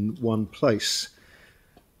in one place.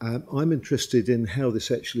 I'm interested in how this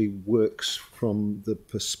actually works from the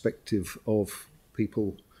perspective of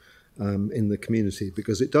people in the community,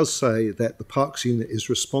 because it does say that the Parks Unit is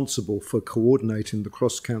responsible for coordinating the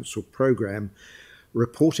cross-council programme,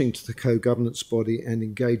 reporting to the co-governance body and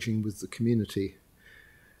engaging with the community.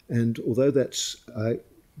 And although that's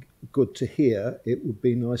good to hear, it would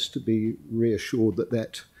be nice to be reassured that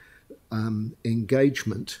that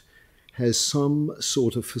engagement has some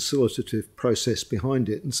sort of facilitative process behind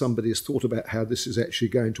it, and somebody has thought about how this is actually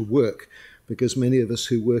going to work, because many of us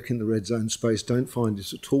who work in the red zone space don't find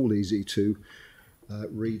it at all easy to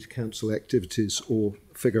read council activities or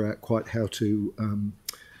figure out quite how to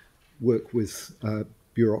work with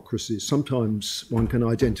bureaucracies. Sometimes one can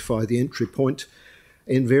identify the entry point.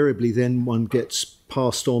 Invariably then one gets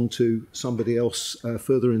passed on to somebody else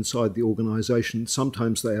further inside the organisation.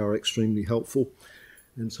 Sometimes they are extremely helpful,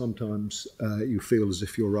 and sometimes you feel as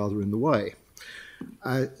if you're rather in the way.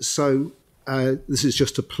 So this is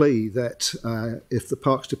just a plea that if the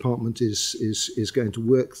Parks Department is going to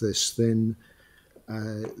work this, then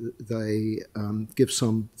they give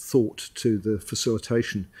some thought to the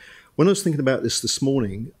facilitation. When I was thinking about this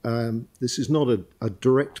morning, this is not a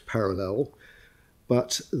direct parallel,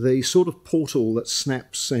 but the sort of portal that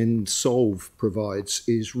Snap, Send, Solve provides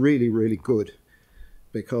is really, really good.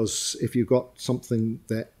 Because if you've got something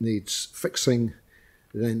that needs fixing,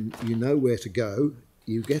 then you know where to go,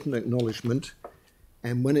 you get an acknowledgement,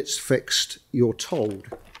 and when it's fixed, you're told.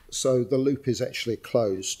 So the loop is actually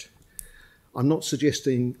closed. I'm not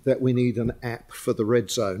suggesting that we need an app for the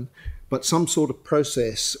red zone, but some sort of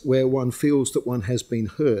process where one feels that one has been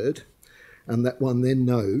heard and that one then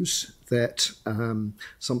knows that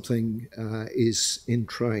something is in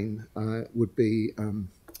train would be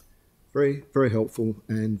very, very helpful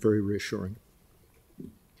and very reassuring.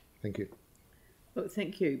 Thank you. Well,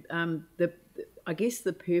 thank you. I guess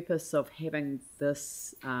the purpose of having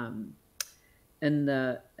this in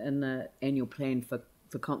the annual plan for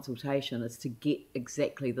consultation is to get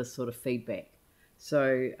exactly this sort of feedback.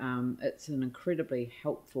 So it's an incredibly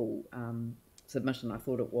helpful submission. I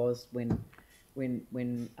thought it was when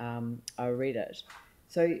I read it.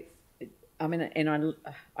 So I mean, and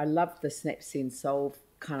I love the Snap, Send, Solve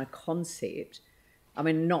kind of concept. I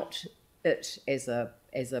mean, not it as an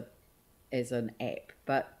app,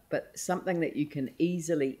 but something that you can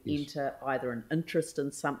easily enter either an interest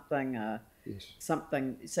in something,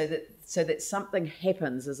 something, so that something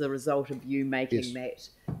happens as a result of you making that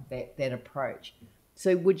approach.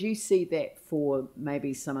 So would you see that for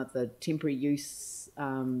maybe some of the temporary use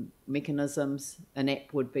mechanisms? An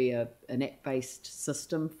app would be an app-based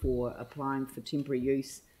system for applying for temporary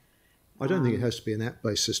use. I don't think it has to be an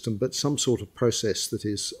app-based system, but some sort of process that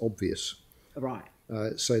is obvious. Right.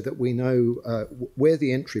 So that we know where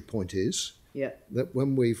the entry point is. Yeah. That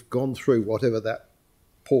when we've gone through whatever that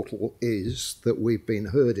portal is, that we've been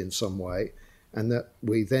heard in some way, and that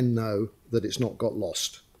we then know that it's not got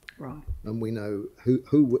lost. Right. And we know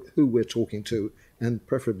who we're talking to, and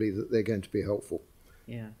preferably that they're going to be helpful.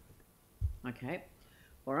 Yeah. Okay.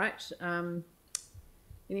 All right.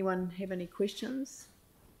 Anyone have any questions?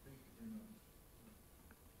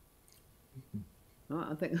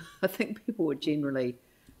 No, I think people would generally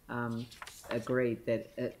agree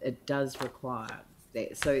that it does require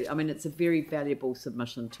that. So I mean, it's a very valuable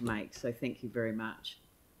submission to make. So thank you very much.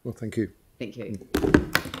 Well, thank you. Thank you.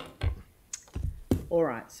 All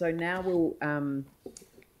right. So now we'll.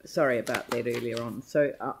 Sorry about that earlier on.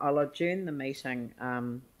 So I'll adjourn the meeting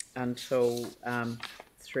until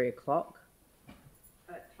 3 o'clock.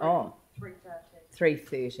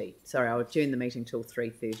 3:30. Sorry, I'll adjourn the meeting till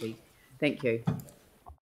 3:30. Thank you.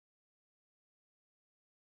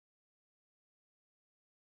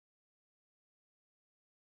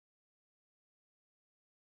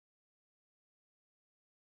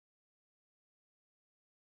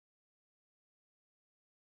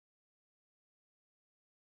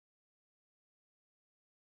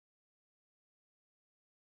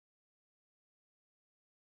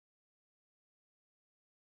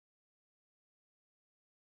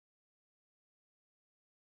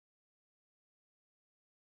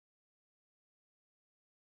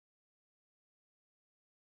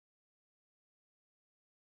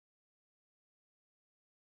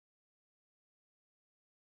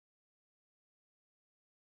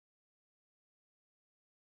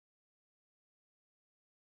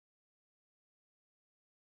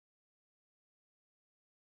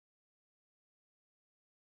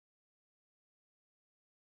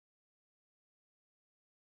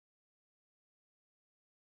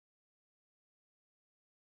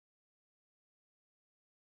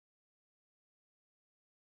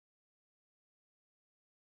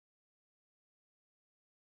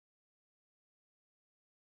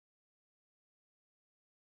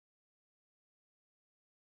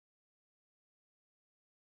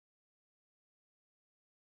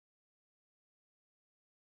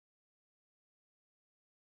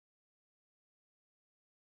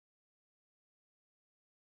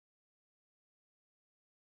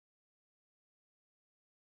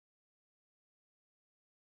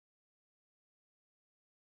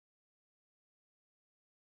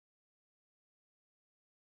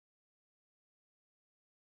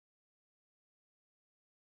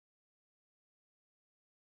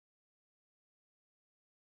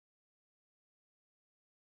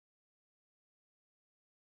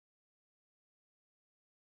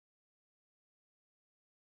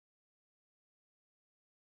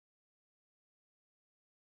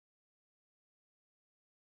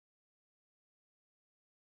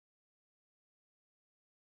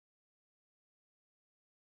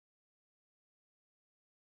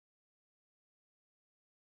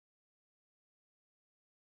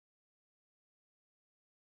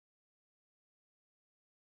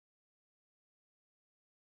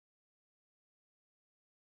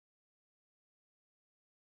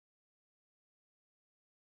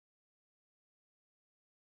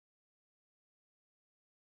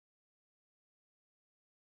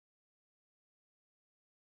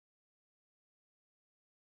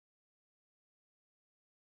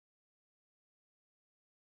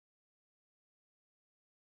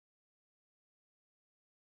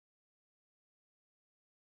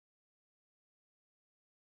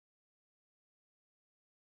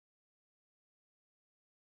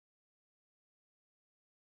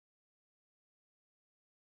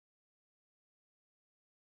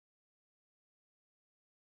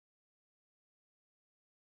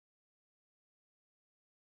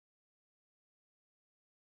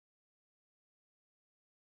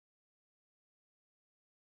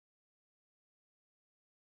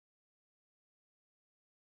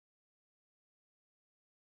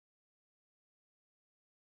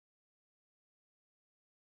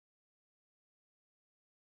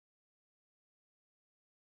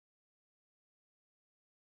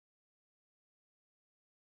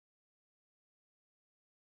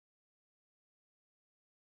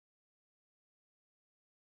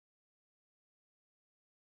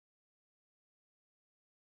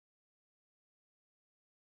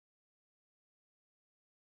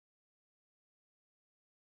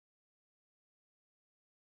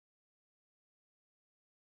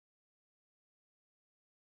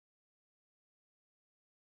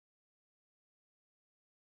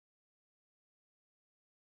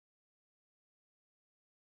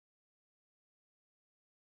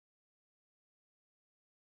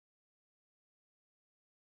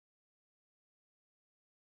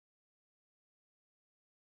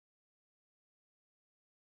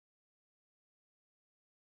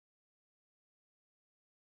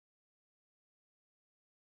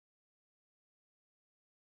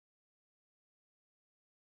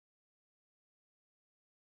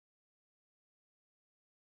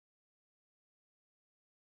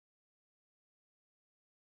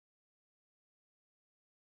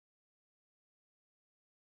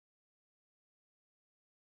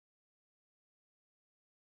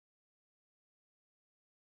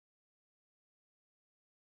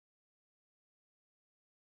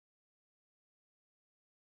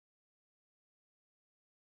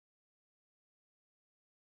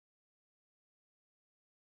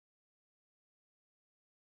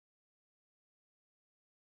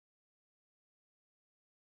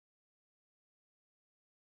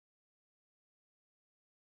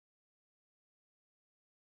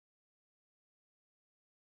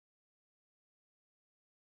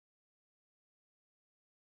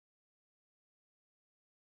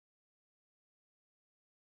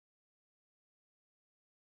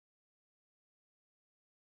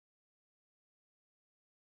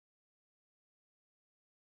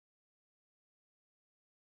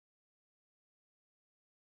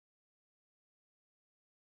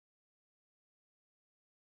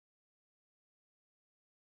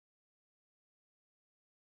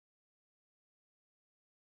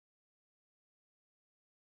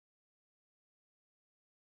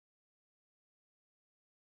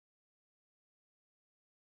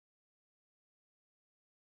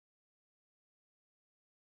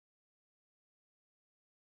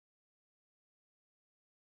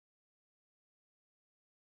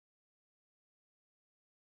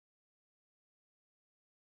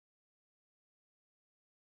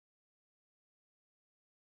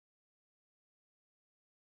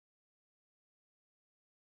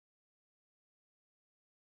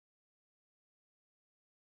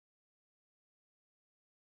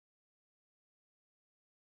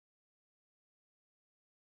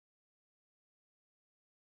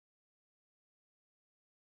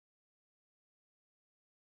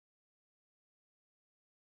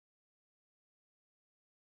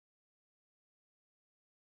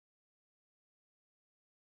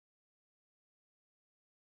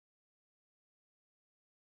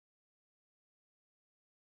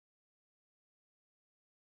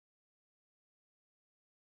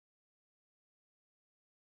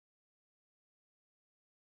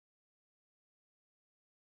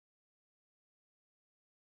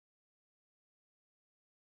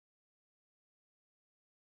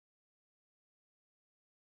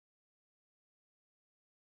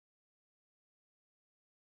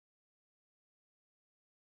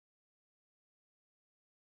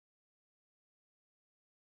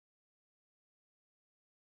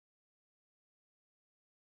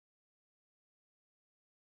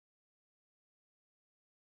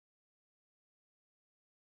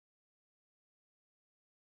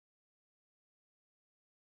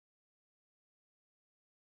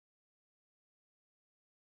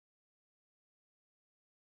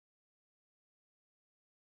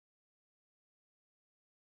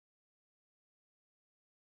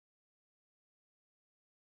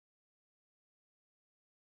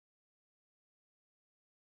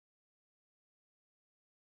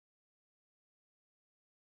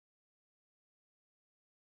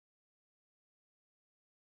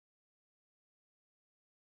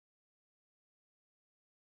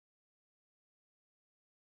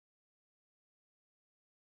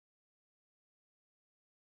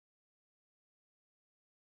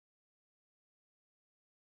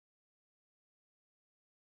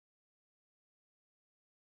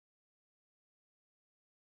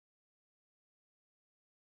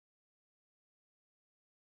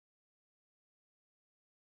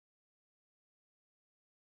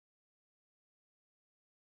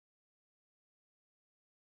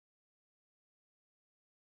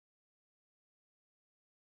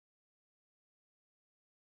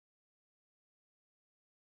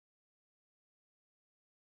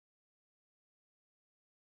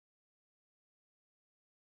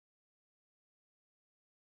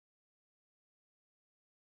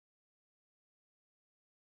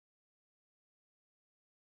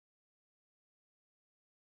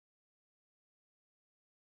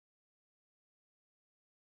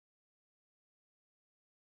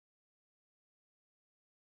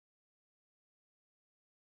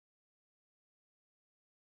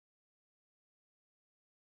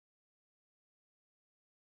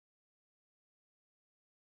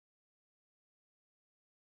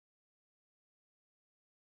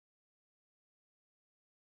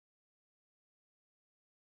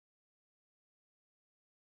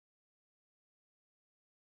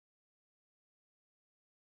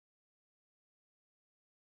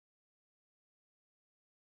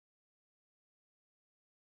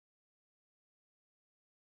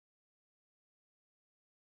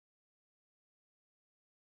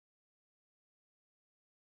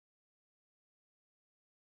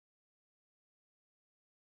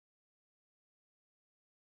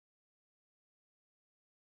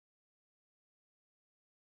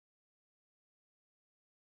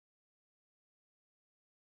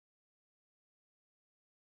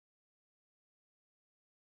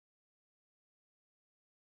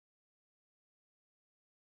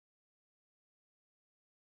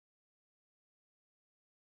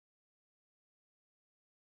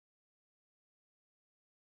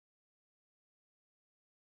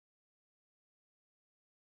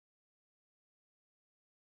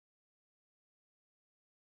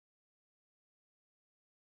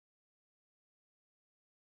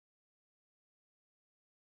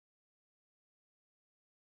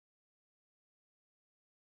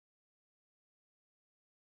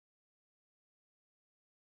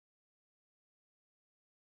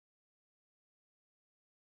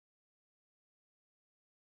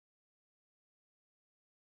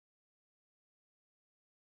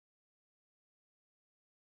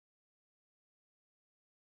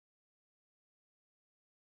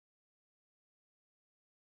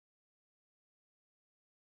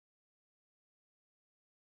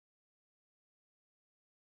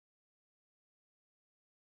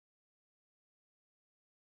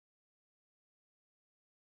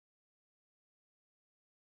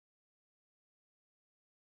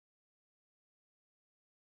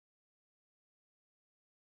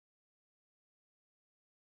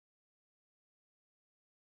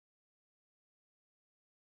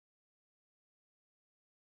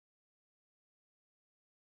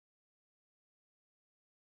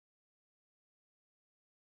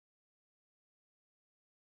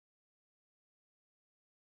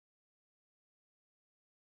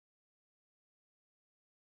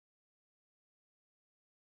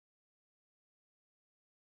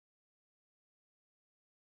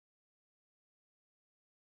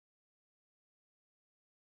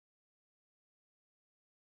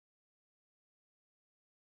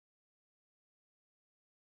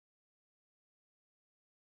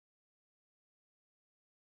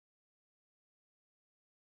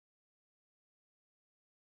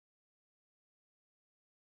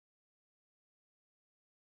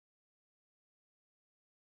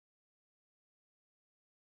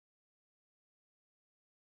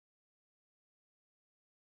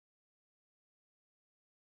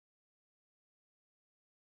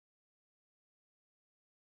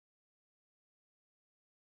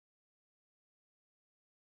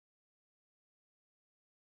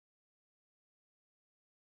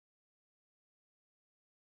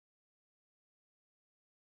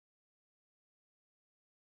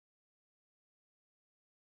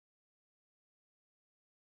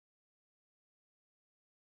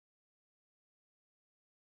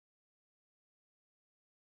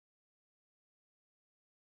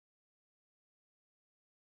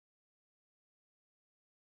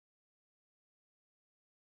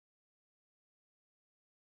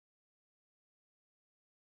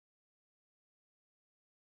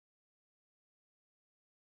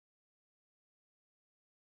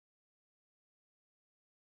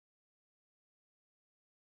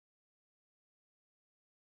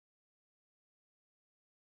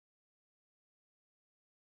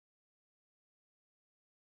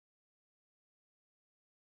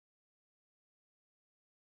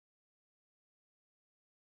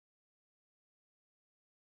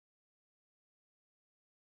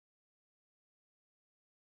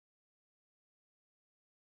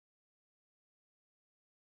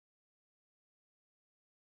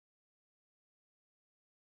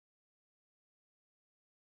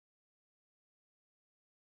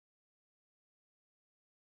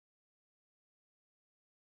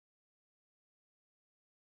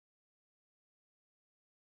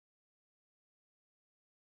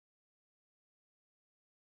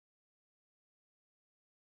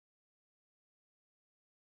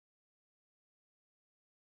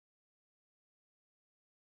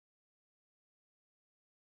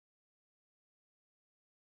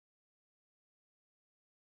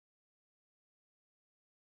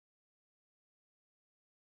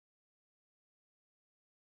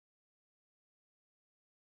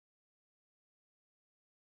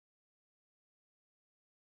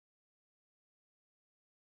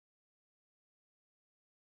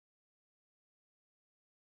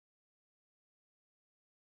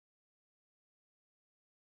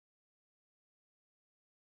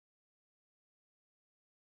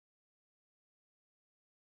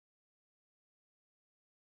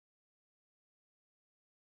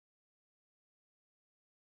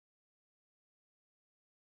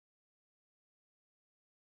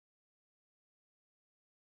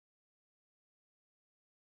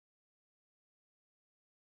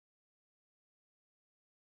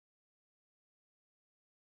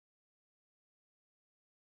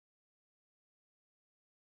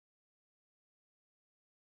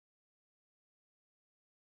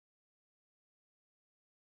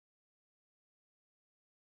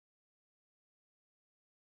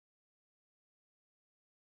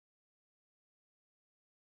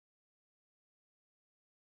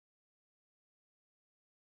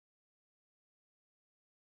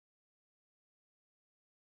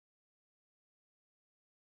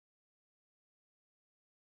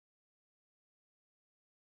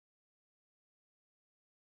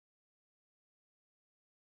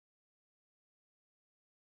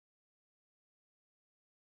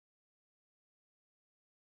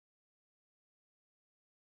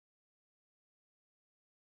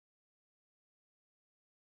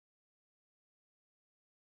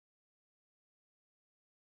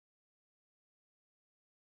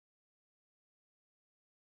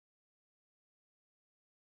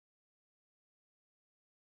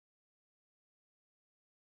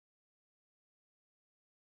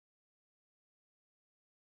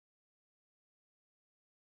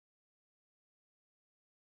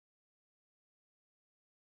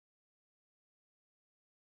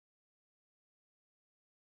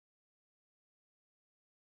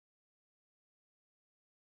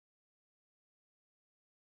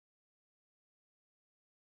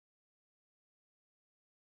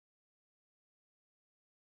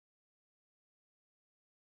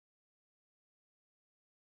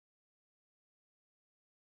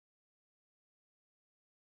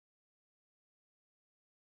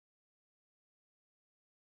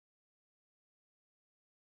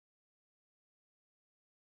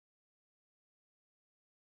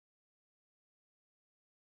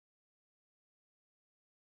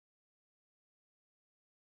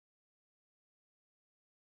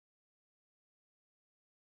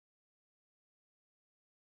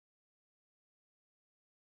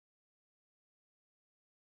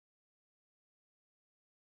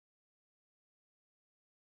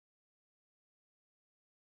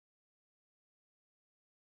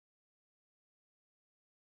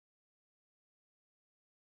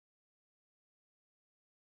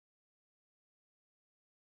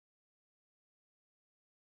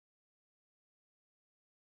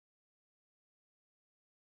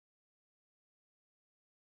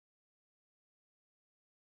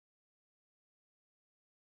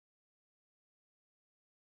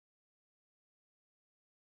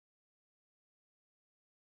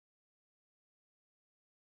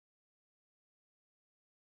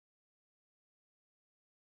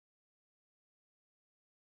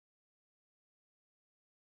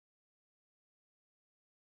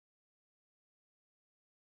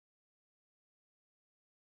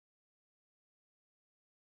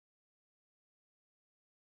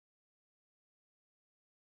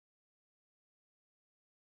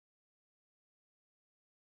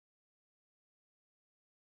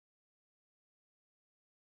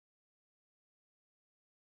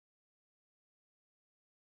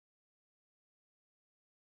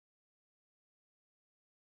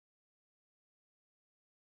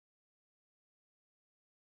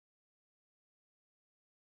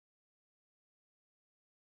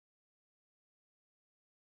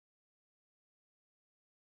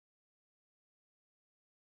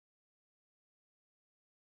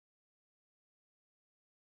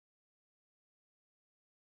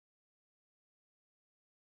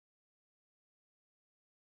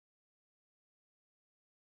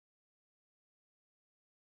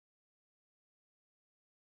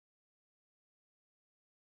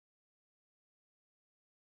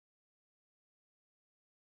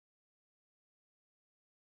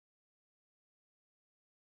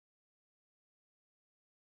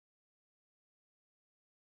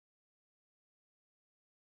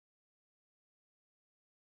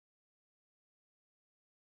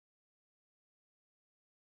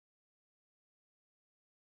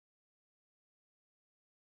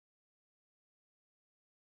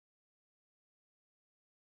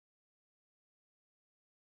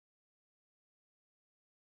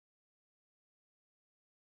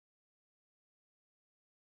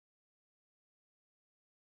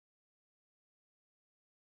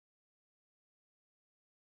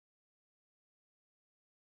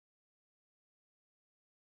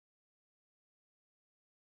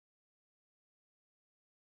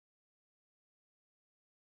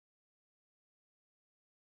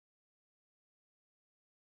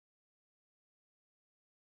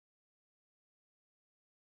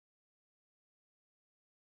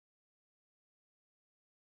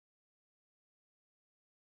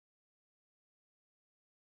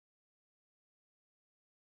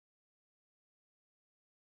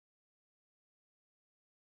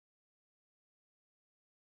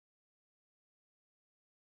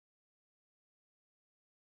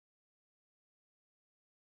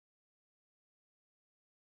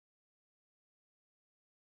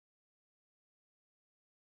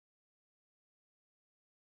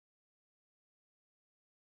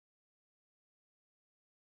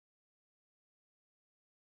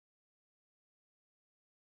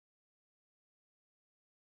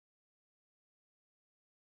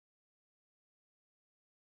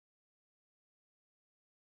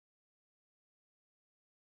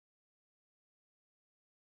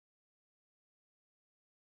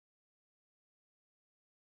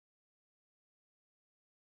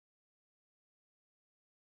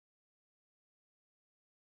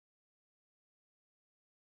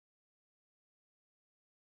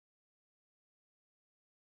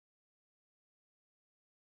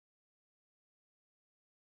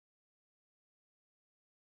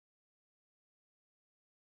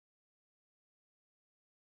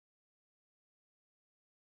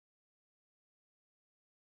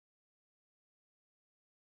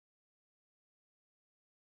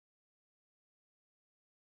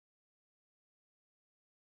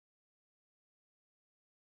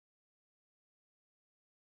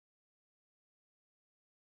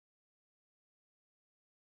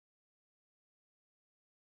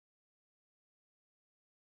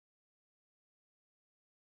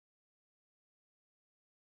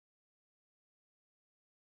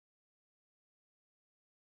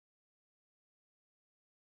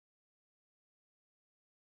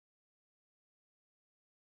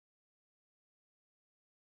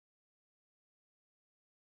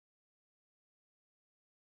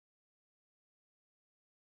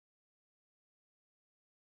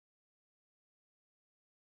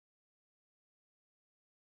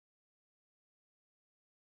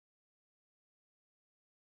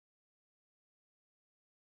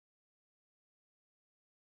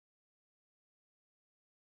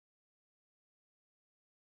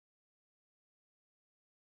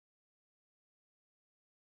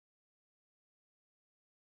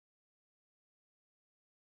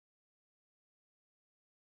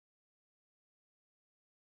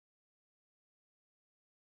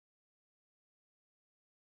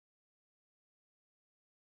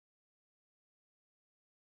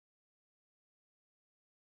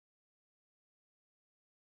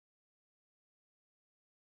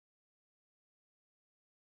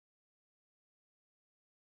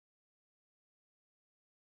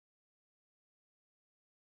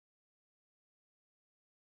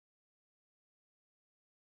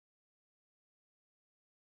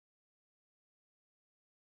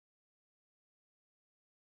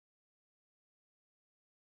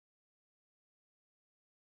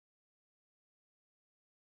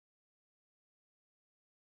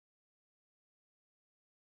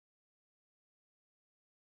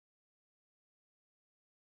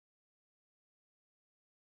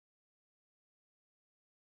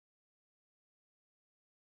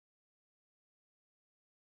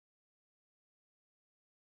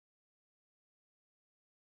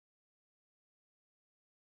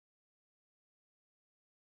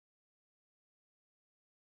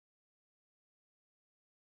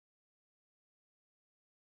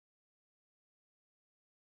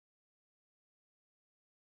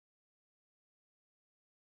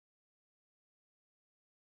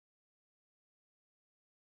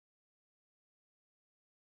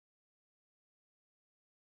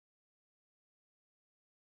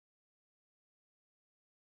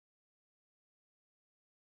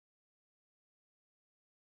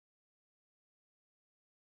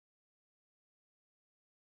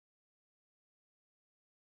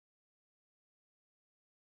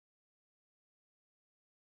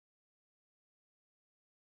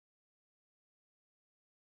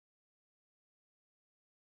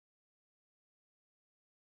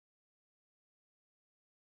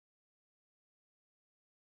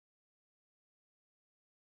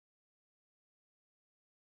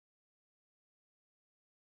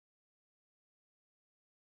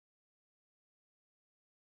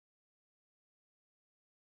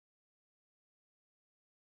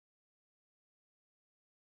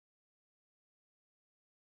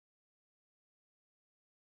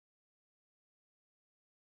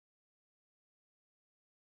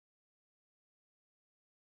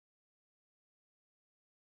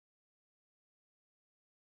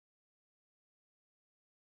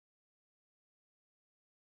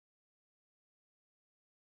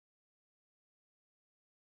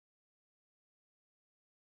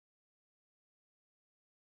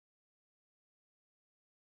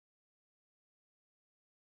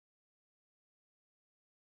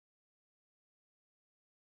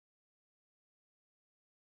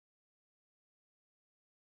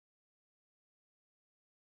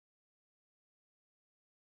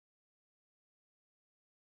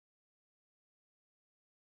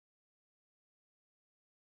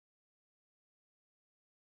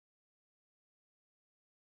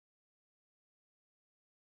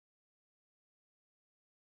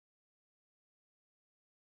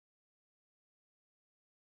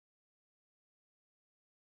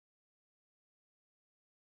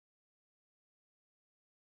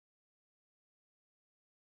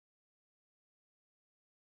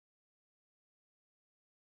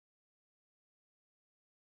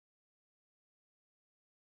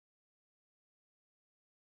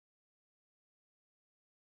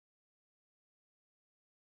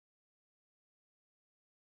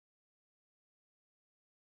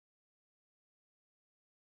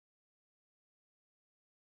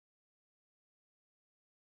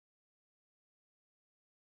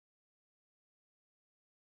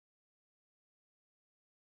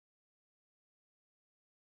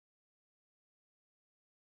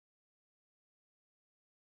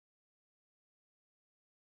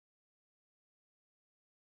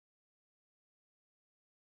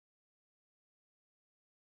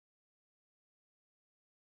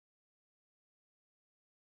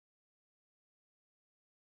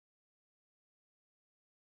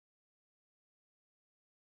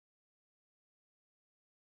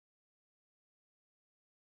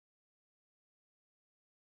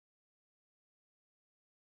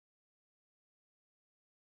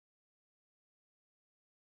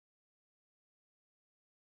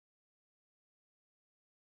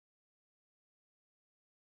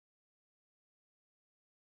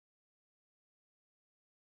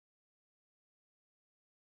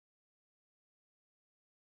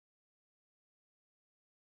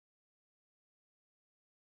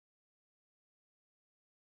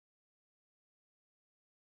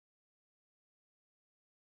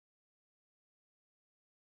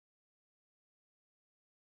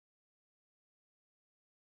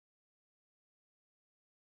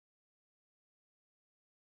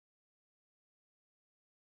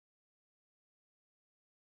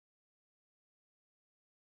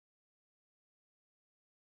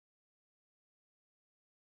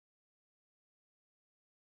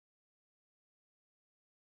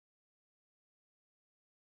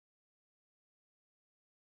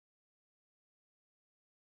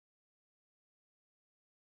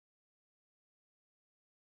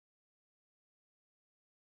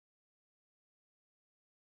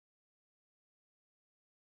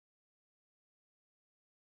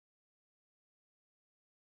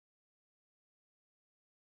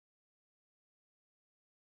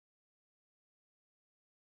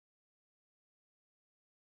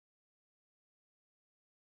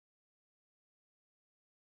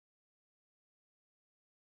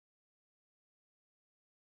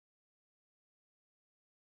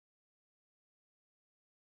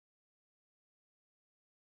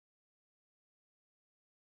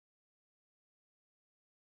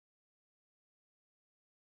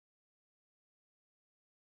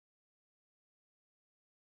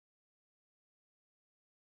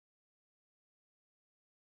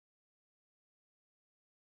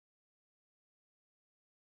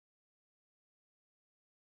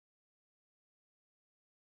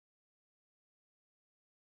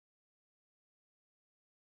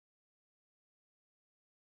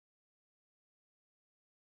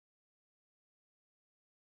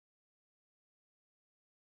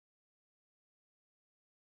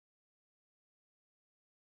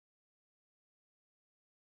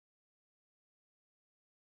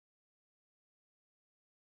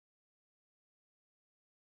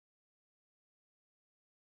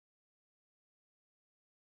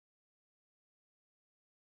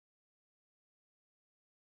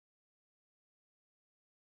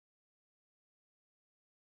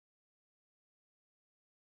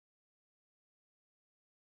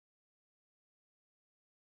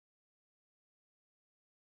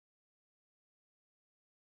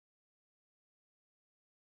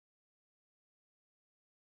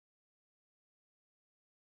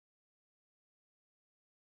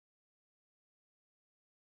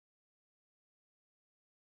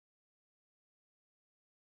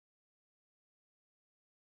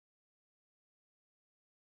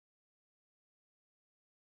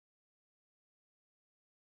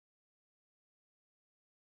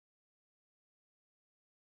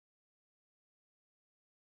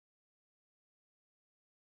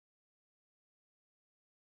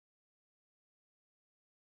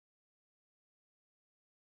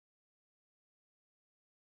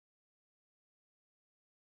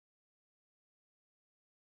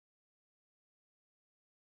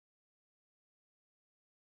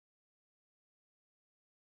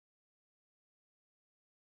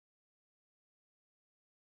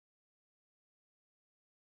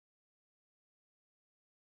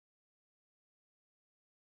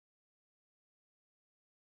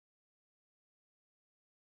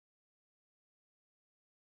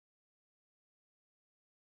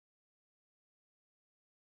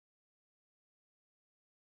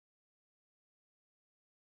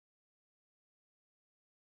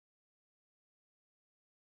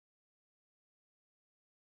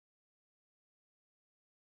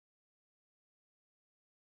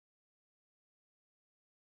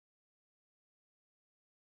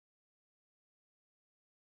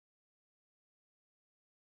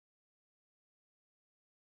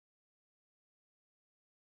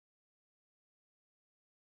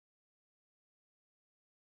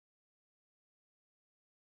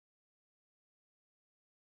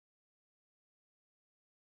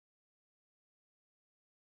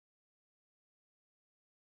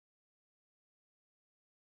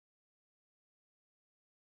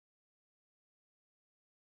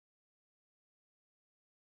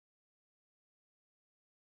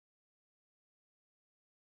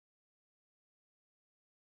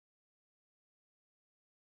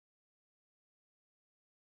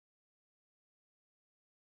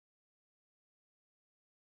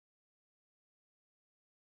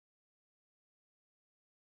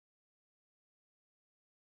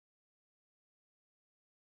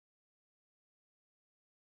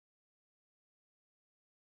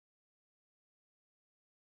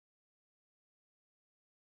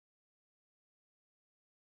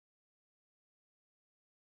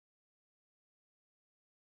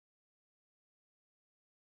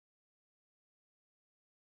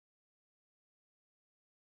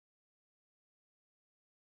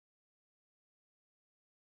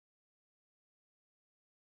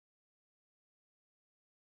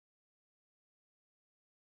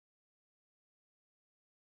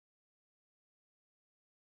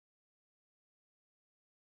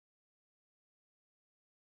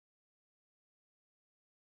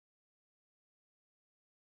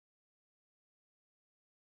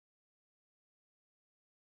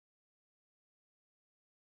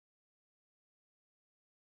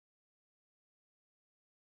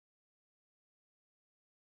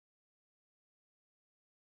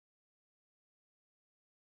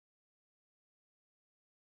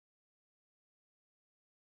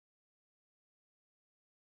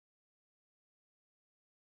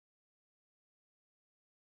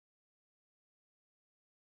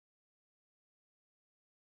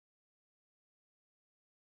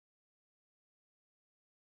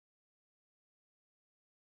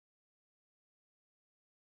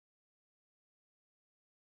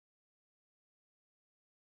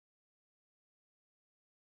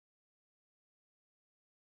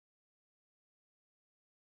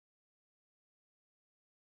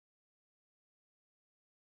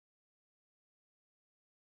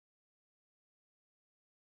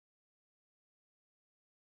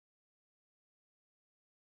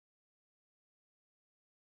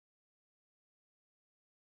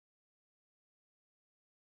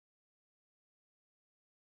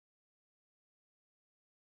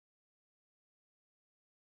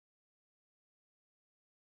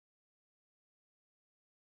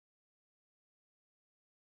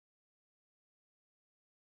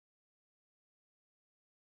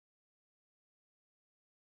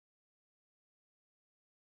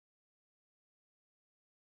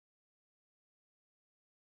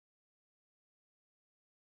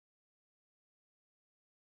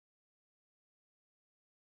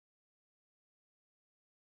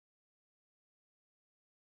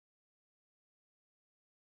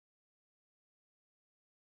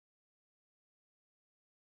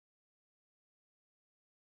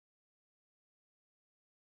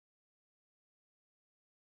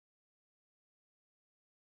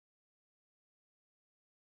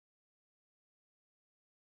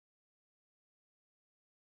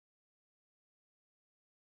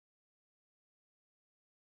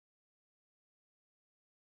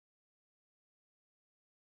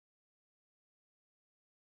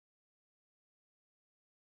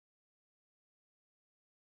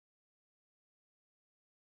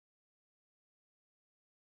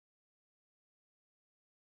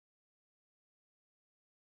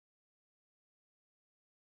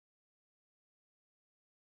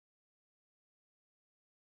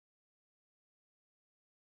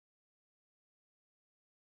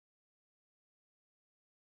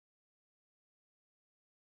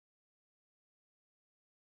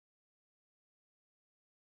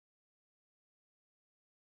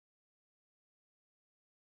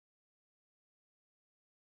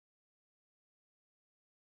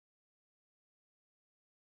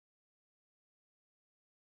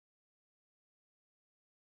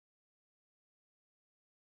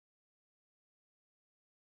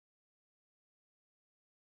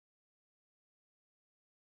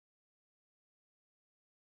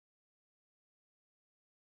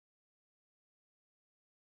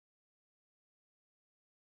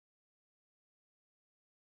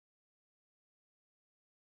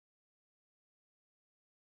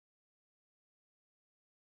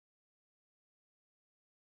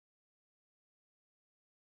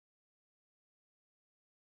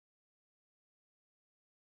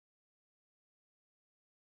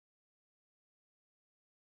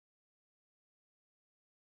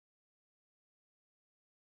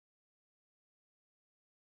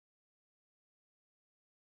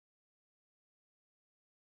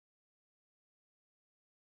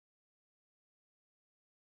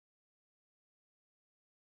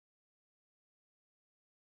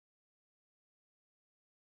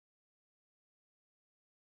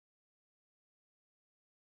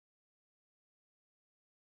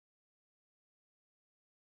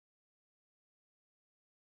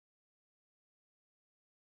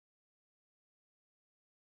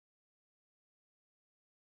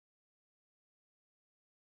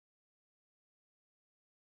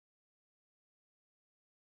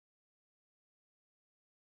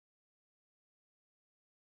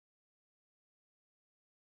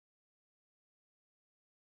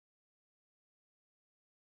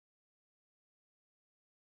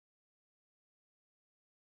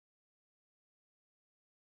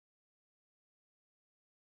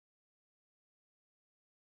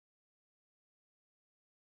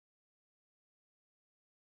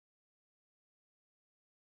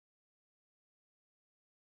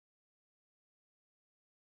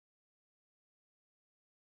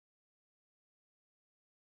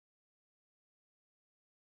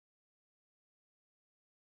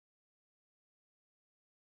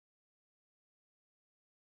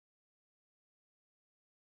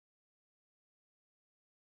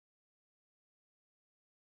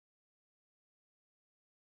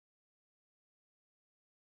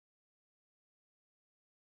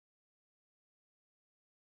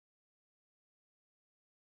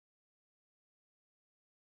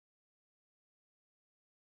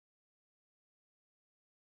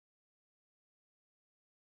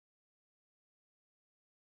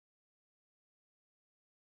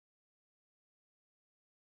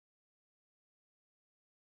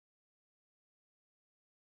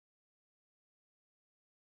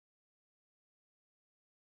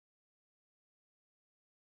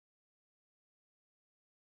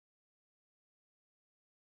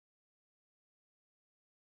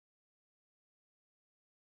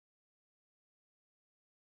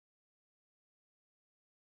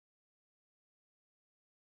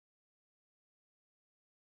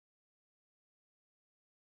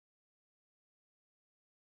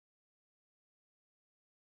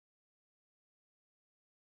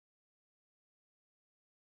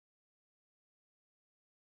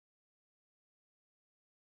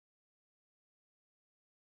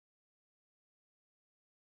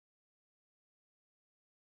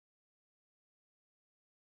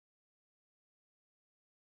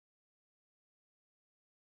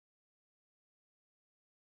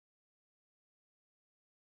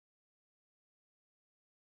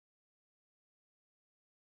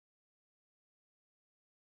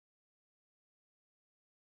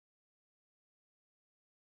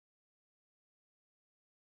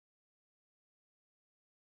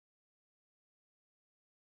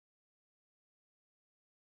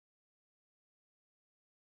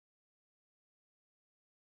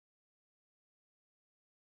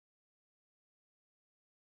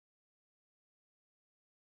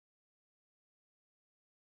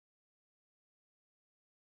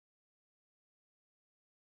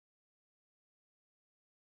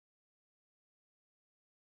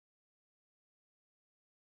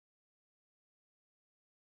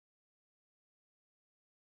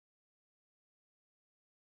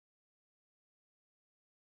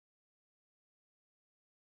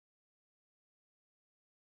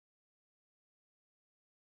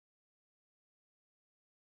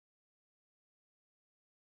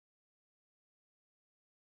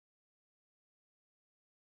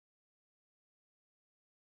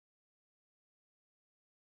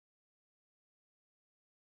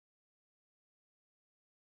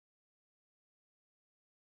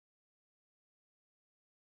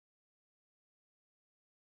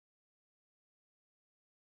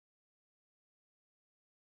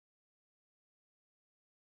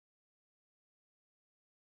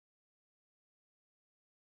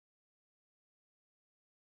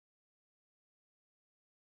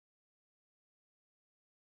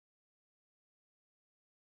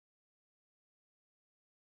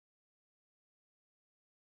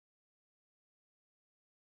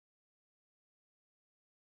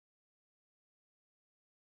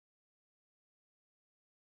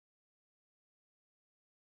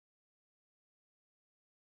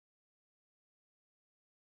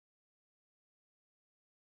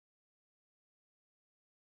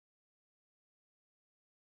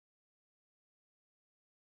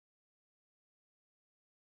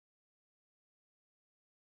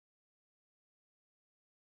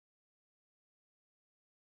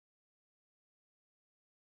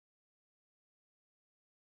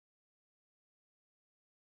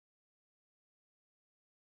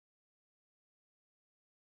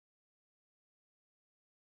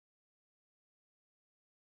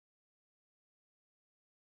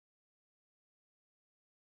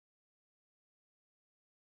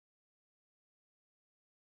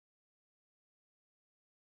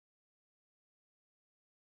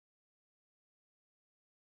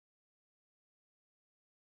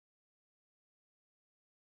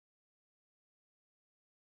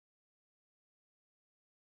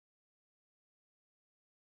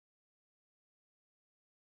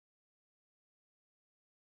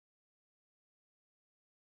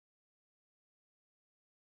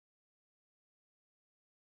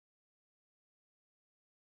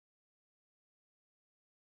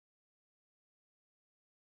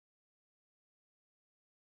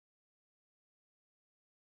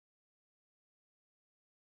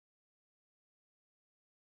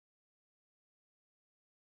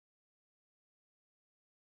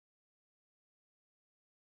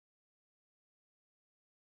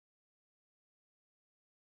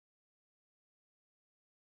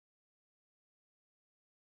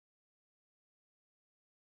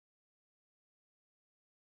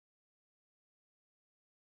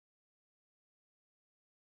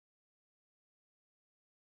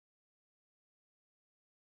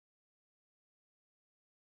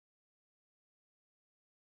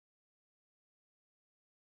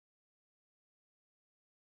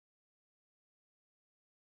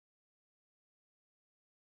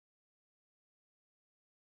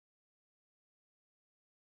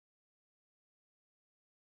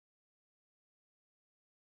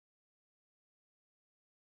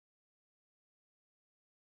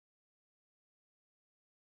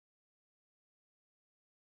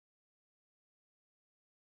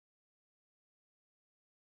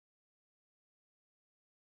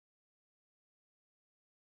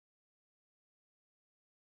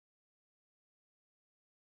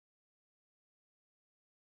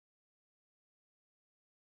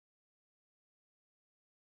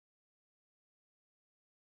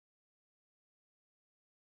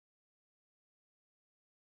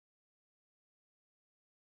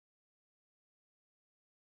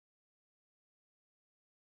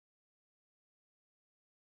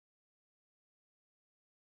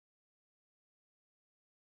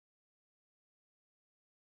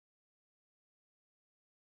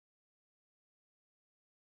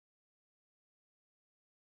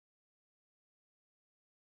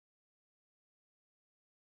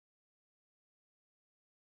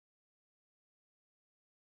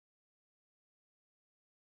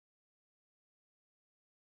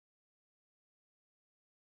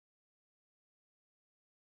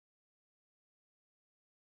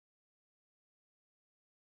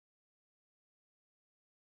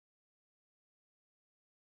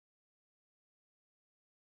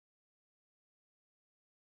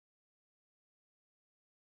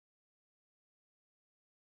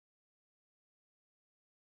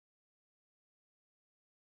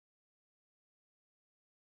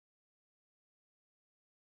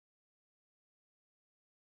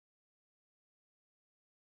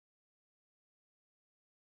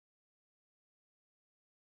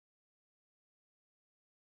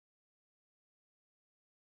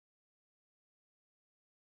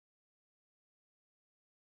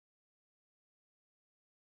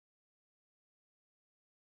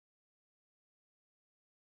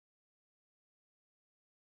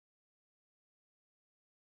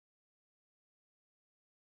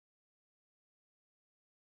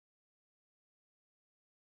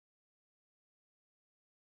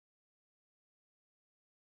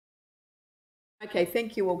 Okay,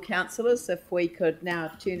 thank you all councillors. If we could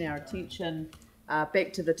now turn our attention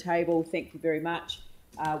back to the table, thank you very much.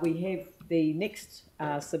 We have the next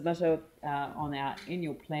submitter on our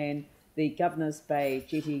annual plan, the Governor's Bay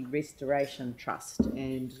Jetty Restoration Trust,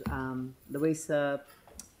 and Louisa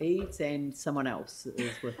Eads and someone else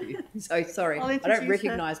is with you. So sorry, I don't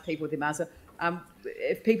recognise people with their masks.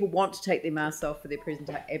 If people want to take their masks off for their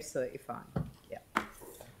presentation, absolutely fine. Yeah.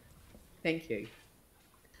 Thank you.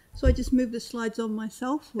 So I just move the slides on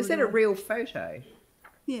myself? Is that a real photo?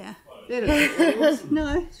 Yeah.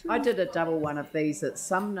 No. I did a double one of these at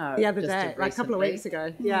Sumner the other day, like a couple of weeks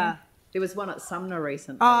ago. Yeah. There was one at Sumner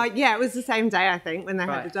recently. Oh, yeah, it was the same day, I think, when they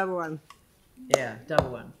had the double one. Yeah,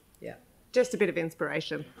 double one. Yeah. Just a bit of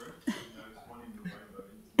inspiration.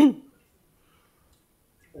 Do you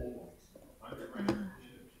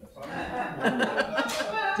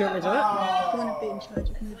want me to do it? I want to be in charge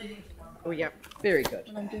of moving it. Oh, yeah. Very good.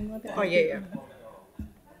 When I'm doing my bit. Oh, yeah.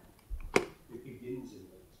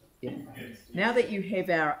 Yeah. Now that you have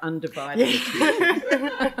our undivided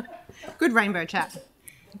attention. Good rainbow chat.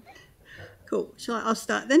 Cool. I'll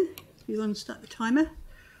start then. If you want to start the timer.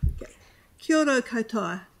 Okay. Kia ora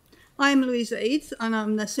koutou. I am Louisa Eads and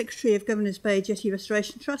I'm the Secretary of Governor's Bay Jetty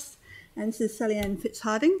Restoration Trust, and this is Sally Ann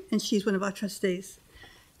Fitzharding and she's one of our trustees.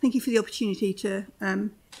 Thank you for the opportunity to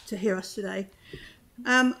hear us today.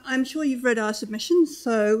 I'm sure you've read our submissions,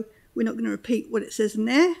 so we're not going to repeat what it says in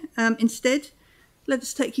there. Instead, let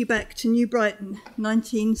us take you back to New Brighton,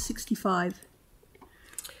 1965.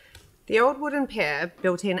 The old wooden pier,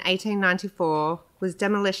 built in 1894, was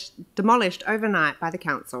demolished overnight by the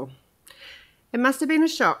council. It must have been a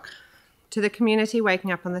shock to the community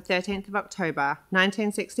waking up on the 13th of October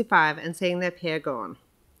 1965 and seeing their pier gone.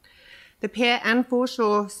 The Pier and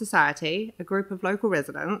Foreshore Society, a group of local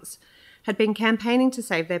residents, had been campaigning to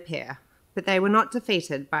save their pier, but they were not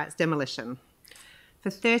defeated by its demolition.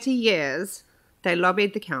 For 30 years, they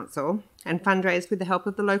lobbied the council and fundraised with the help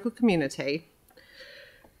of the local community.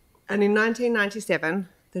 And in 1997,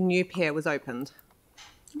 the new pier was opened.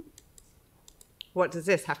 What does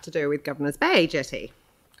this have to do with Governor's Bay Jetty?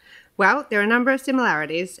 Well, there are a number of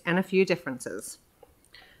similarities and a few differences.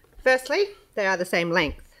 Firstly, they are the same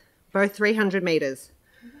length, both 300 metres,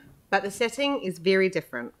 but the setting is very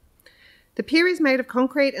different. The pier is made of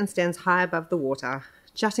concrete and stands high above the water,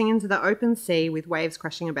 jutting into the open sea with waves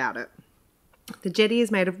crashing about it. The jetty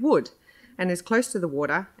is made of wood and is close to the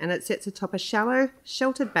water, and it sits atop a shallow,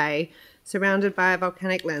 sheltered bay surrounded by a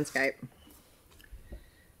volcanic landscape.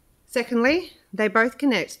 Secondly, they both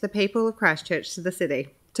connect the people of Christchurch to the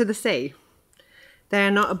sea. They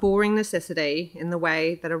are not a boring necessity in the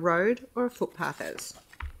way that a road or a footpath is.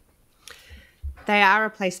 They are a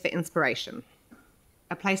place for inspiration,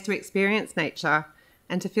 a place to experience nature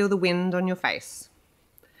and to feel the wind on your face,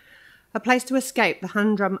 a place to escape the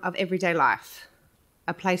humdrum of everyday life,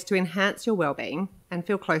 a place to enhance your well-being and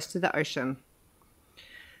feel close to the ocean.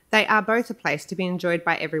 They are both a place to be enjoyed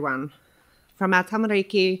by everyone, from our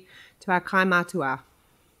tamariki to our kaimatua.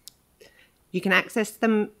 You can access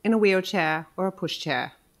them in a wheelchair or a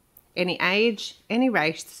pushchair, any age, any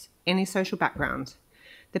race, any social background.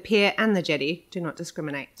 The pier and the jetty do not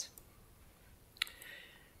discriminate.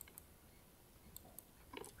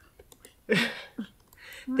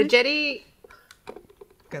 The jetty...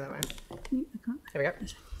 Go that way. There we go.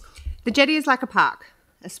 The jetty is like a park,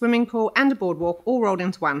 a swimming pool and a boardwalk all rolled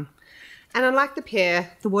into one. And unlike the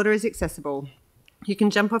pier, the water is accessible. You can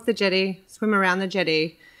jump off the jetty, swim around the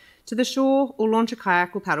jetty to the shore, or launch a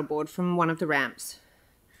kayak or paddleboard from one of the ramps.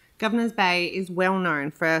 Governor's Bay is well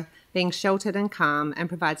known for being sheltered and calm and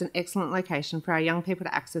provides an excellent location for our young people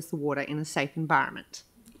to access the water in a safe environment.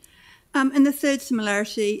 And the third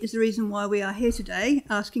similarity is the reason why we are here today,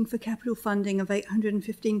 asking for capital funding of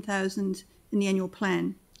 $815,000 in the annual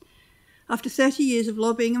plan. After 30 years of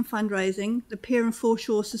lobbying and fundraising, the Pier and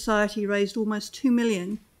Foreshore Society raised almost $2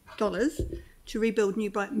 million to rebuild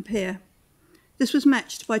New Brighton Pier. This was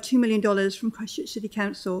matched by $2 million from Christchurch City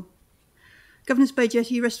Council. Governor's Bay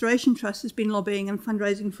Jetty Restoration Trust has been lobbying and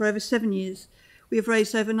fundraising for over 7 years. We have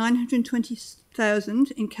raised over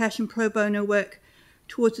 $920,000 in cash and pro bono work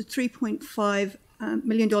towards the $3.5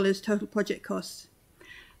 million total project costs.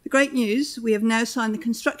 The great news, we have now signed the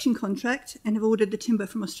construction contract and have ordered the timber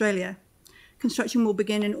from Australia. Construction will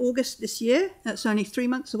begin in August this year. That's only 3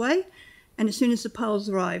 months away, and as soon as the piles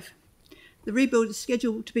arrive. The rebuild is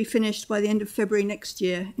scheduled to be finished by the end of February next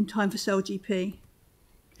year, in time for CellGP.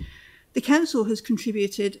 The council has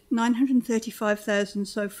contributed $935,000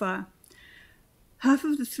 so far. Half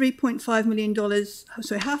of $3.5 million is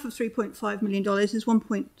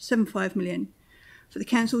 $1.75 million. For the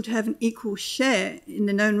council to have an equal share in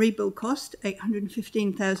the known rebuild cost,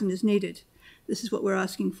 $815,000 is needed. This is what we're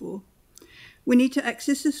asking for. We need to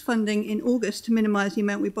access this funding in August to minimise the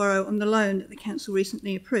amount we borrow on the loan that the council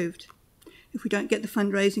recently approved. If we don't get the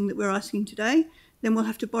fundraising that we're asking today, then we'll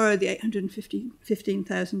have to borrow the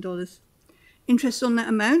 $815,000. Interest on that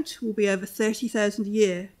amount will be over $30,000 a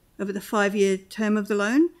year over the 5-year term of the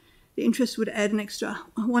loan. The interest would add an extra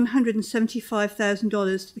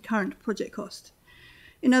 $175,000 to the current project cost.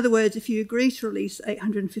 In other words, if you agree to release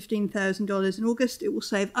 $815,000 in August, it will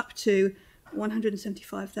save up to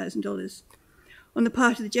 $175,000. On the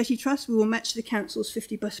part of the Jetty Trust, we will match the council's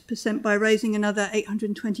 50% by raising another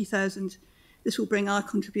 $820,000. This will bring our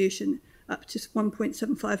contribution up to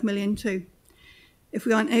 $1.75 million too. If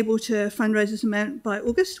we aren't able to fundraise this amount by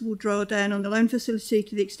August, we'll draw down on the loan facility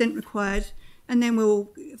to the extent required, and then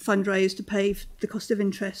we'll fundraise to pay the cost of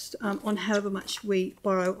interest on however much we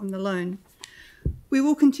borrow on the loan. We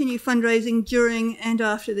will continue fundraising during and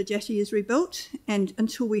after the jetty is rebuilt and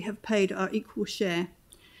until we have paid our equal share.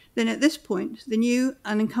 Then at this point, the new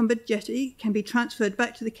unencumbered jetty can be transferred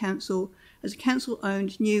back to the council as a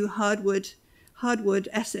council-owned new hardwood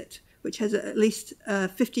asset, which has at least a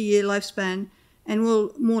 50-year lifespan and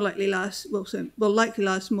will likely last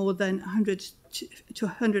more than 100 to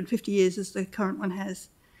 150 years as the current one has.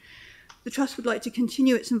 The Trust would like to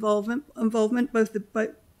continue its involvement both the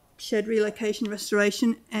boat shed relocation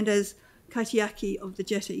restoration and as kaitiaki of the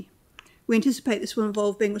jetty. We anticipate this will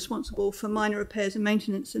involve being responsible for minor repairs and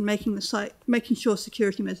maintenance and making sure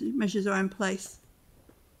security measures are in place.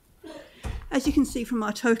 As you can see from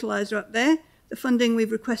our totaliser up there, the funding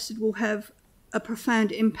we've requested will have a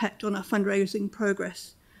profound impact on our fundraising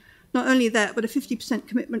progress. Not only that, but a 50%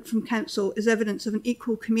 commitment from council is evidence of an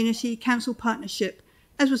equal community-council partnership,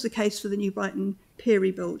 as was the case for the New Brighton pier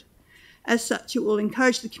rebuild. As such, it will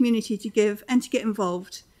encourage the community to give and to get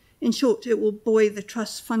involved. In short, it will buoy the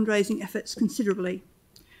Trust's fundraising efforts considerably.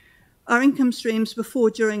 Our income streams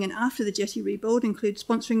before, during and after the jetty rebuild include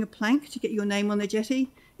sponsoring a plank to get your name on the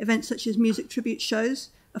jetty, events such as music tribute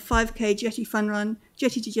shows, a 5K jetty fun run,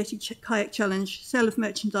 jetty-to-jetty kayak challenge, sale of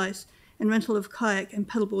merchandise, and rental of kayak and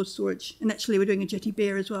paddleboard storage. And actually, we're doing a jetty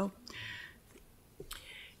beer as well.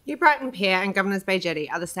 New Brighton Pier and Governor's Bay Jetty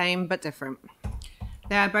are the same but different.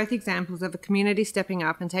 They are both examples of a community stepping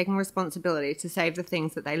up and taking responsibility to save the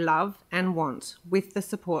things that they love and want with the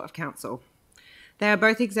support of council. They are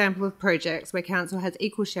both examples of projects where council has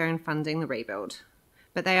equal share in funding the rebuild,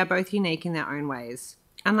 but they are both unique in their own ways.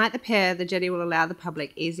 Unlike the pier, the jetty will allow the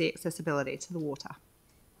public easy accessibility to the water.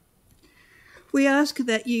 We ask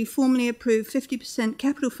that you formally approve 50%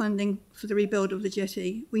 capital funding for the rebuild of the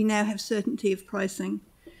jetty. We now have certainty of pricing.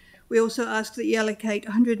 We also ask that you allocate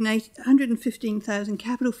 $115,000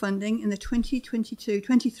 capital funding in the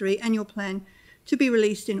 2022-23 annual plan to be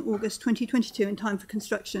released in August 2022 in time for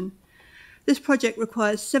construction. This project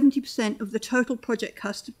requires 70% of the total project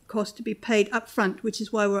cost to be paid up front, which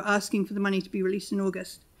is why we're asking for the money to be released in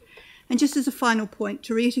August. And just as a final point,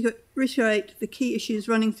 to reiterate the key issues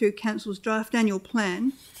running through Council's draft annual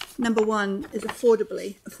plan, number one is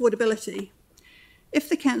affordability. If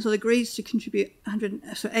the Council agrees to contribute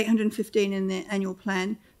 $815 in their annual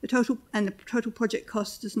plan, the total project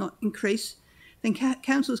cost does not increase, then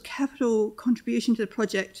Council's capital contribution to the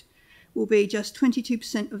project will be just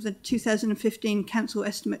 22% of the 2015 Council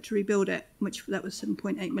estimate to rebuild it, which that was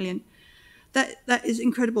 $7.8 million. That is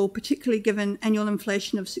incredible, particularly given annual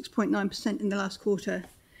inflation of 6.9% in the last quarter.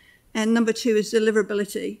 And number two is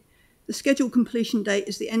deliverability. The scheduled completion date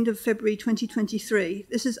is the end of February 2023.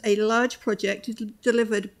 This is a large project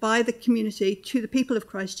delivered by the community to the people of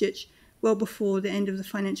Christchurch well before the end of the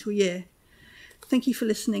financial year. Thank you for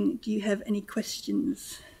listening. Do you have any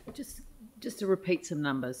questions? Just to repeat some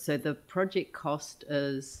numbers. So the project cost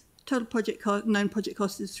is? Total known project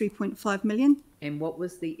cost is $3.5 million. And what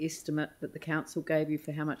was the estimate that the council gave you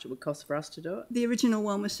for how much it would cost for us to do it? The original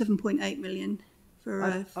one was $7.8 million.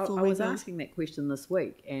 I was asking that question this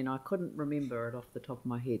week and I couldn't remember it off the top of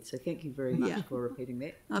my head. So thank you very much for repeating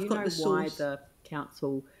that. Do you know why the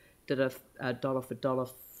council did a dollar for dollar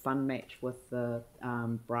fund match with the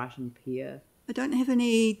Brighton Pier? I don't have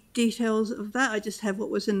any details of that. I just have what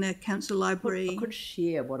was in the council library. I could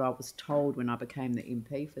share what I was told when I became the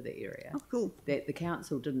MP for the area. Oh, cool. That the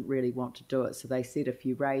council didn't really want to do it, so they said if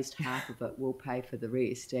you raised half of it, we'll pay for the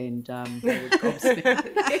rest. And they would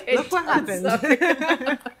gobsmacked. Look what happened. So,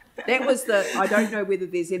 that was I don't know whether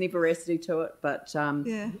there's any veracity to it, but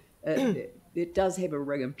it does have a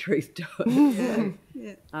ring of truth to it.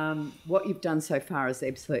 What you've done so far is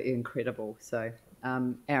absolutely incredible. So,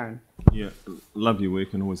 Aaron. Yeah, love your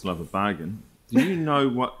work and always love a bargain. Do you know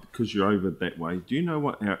what, because you're over that way, do you know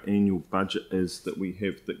what our annual budget is that we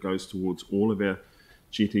have that goes towards all of our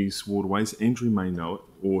jetties, waterways? Andrew may know it,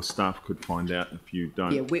 or staff could find out if you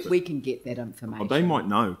don't. Yeah, we can get that information. Oh, they might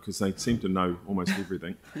know, because they seem to know almost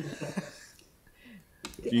everything.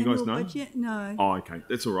 Do you guys know? Budget? No. Oh, okay.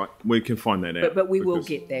 That's all right. We can find that out. But we will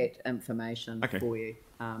get that information for you.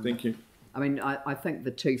 Thank you. I mean, I think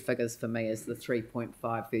the two figures for me is the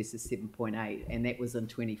 3.5 versus 7.8, and that was in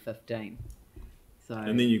 2015. So,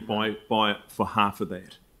 and then you buy it for half of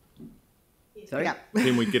that. Sorry? Yeah.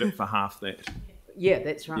 Then we get it for half that. Yeah,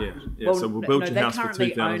 that's right. Yeah. Well, so we'll build your house for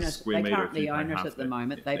 2,000 square metre. They currently own it at the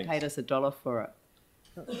moment. They paid us $1 for it.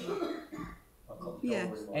 Yeah.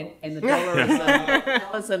 And the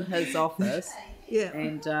dollar's in his office. Yeah.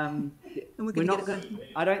 And we're not.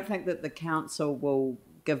 I don't think that the council will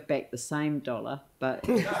give back the same dollar, but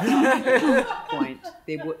at some point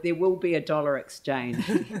there will be a dollar exchange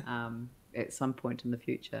at some point in the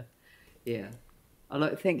future. Yeah.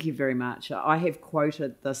 Thank you very much. I have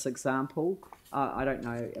quoted this example. I don't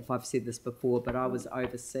know if I've said this before, but I was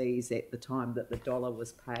overseas at the time that the dollar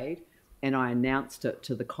was paid, and I announced it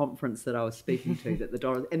to the conference that I was speaking to, that the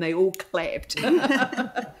dollar, and they all clapped.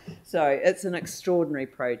 So it's an extraordinary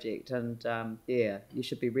project, and yeah, you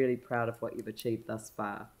should be really proud of what you've achieved thus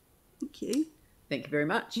far. Thank you. Thank you very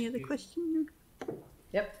much. Any other question?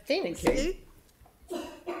 Yep. Thanks. Thank you.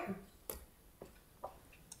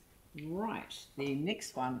 Right, the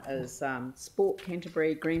next one is Sport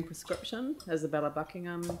Canterbury Green Prescription, Isabella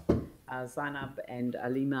Buckingham, Zainab and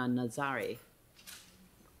Alima Nazari.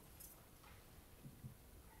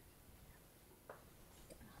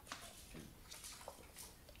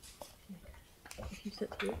 If you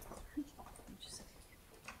sit here.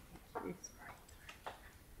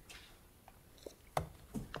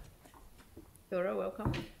 Kia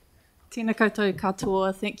welcome. Tēnā koutou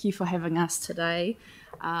katoa, thank you for having us today.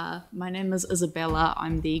 My name is Isabella.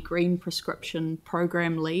 I'm the Green Prescription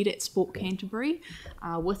Program Lead at Sport Canterbury.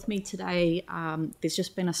 With me today, there's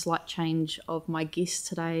just been a slight change of my guest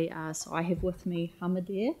today. So I have with me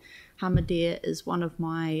Hamadir. Hamadir is one of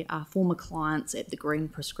my former clients at the Green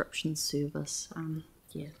Prescription Service.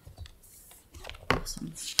 Yeah.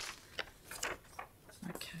 Awesome.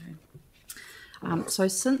 Okay. So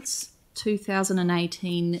since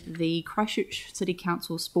 2018, the Christchurch City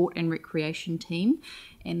Council Sport and Recreation team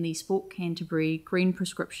and the Sport Canterbury Green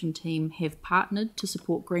Prescription team have partnered to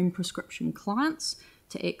support Green Prescription clients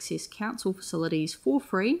to access council facilities for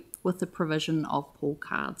free with the provision of pool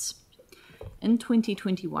cards. In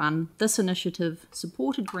 2021, this initiative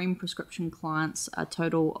supported Green Prescription clients a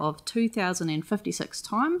total of 2,056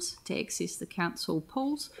 times to access the council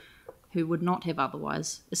pools who would not have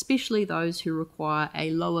otherwise, especially those who require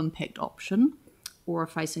a low-impact option or are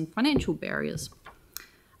facing financial barriers.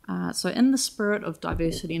 So in the spirit of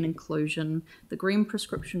diversity and inclusion, the Green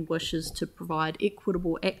Prescription wishes to provide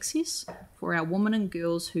equitable access for our women and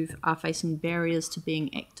girls who are facing barriers to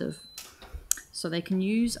being active. So they can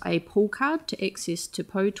use a pool card to access Te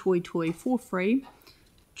Pou Toi Toi for free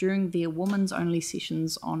during their women's only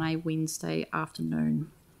sessions on a Wednesday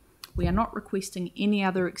afternoon. We are not requesting any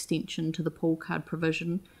other extension to the pool card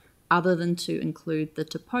provision other than to include the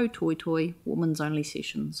Te Pou Toi Toi women's only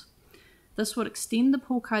sessions. This would extend the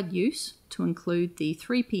pool card use to include the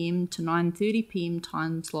 3 p.m. to 9:30 p.m.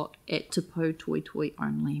 time slot at Te Pou Toi Toi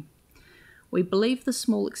only. We believe the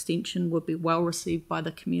small extension would be well received by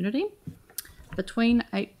the community. Between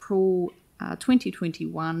April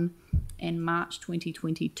 2021 and March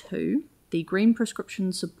 2022, the Green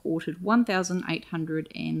Prescription supported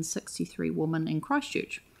 1,863 women in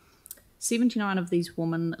Christchurch. 79 of these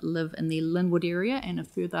women live in the Linwood area and a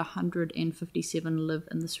further 157 live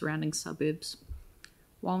in the surrounding suburbs.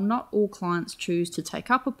 While not all clients choose to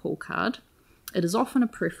take up a pool card, it is often a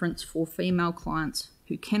preference for female clients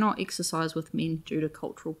who cannot exercise with men due to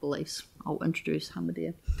cultural beliefs. I'll introduce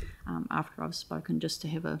Hamadir after I've spoken just to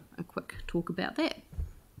have a quick talk about that.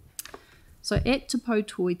 So at Te Pou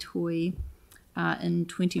Toi Toi in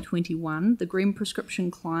 2021, the Green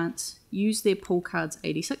Prescription clients used their pool cards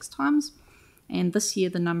 86 times, and this year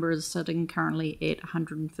the number is sitting currently at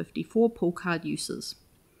 154 pool card uses.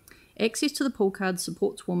 Access to the pool card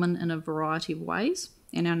supports women in a variety of ways,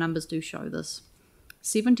 and our numbers do show this.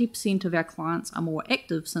 70% of our clients are more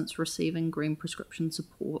active since receiving Green Prescription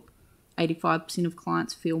support. 85% of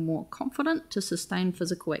clients feel more confident to sustain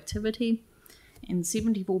physical activity, and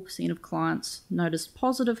 74% of clients noticed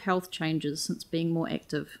positive health changes since being more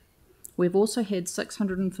active. We've also had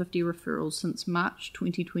 650 referrals since March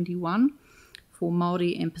 2021 for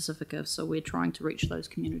Māori and Pacifica, so we're trying to reach those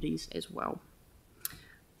communities as well.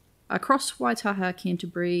 across Waitaha,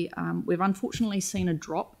 Canterbury, we've unfortunately seen a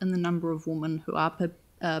drop in the number of women who are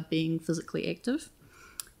being physically active.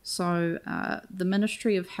 So the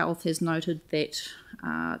Ministry of Health has noted that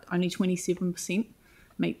only 27%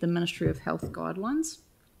 meet the Ministry of Health guidelines.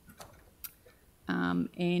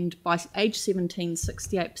 And by age 17,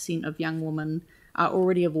 68% of young women are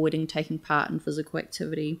already avoiding taking part in physical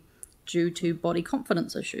activity due to body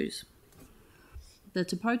confidence issues. The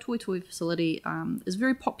Te Pou Toitoi facility is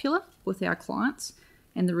very popular with our clients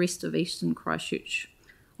and the rest of Eastern Christchurch.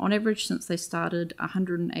 On average, since they started,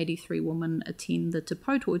 183 women attend the Te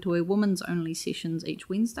Pou Toitoi women's only sessions each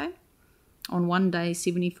Wednesday. On one day,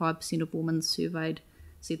 75% of women surveyed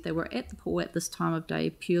said they were at the pool at this time of day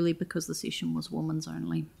purely because the session was women's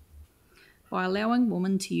only. By allowing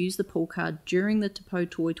women to use the pool card during the Te Pou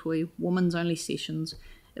Toitoi women's only sessions,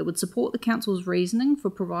 it would support the council's reasoning for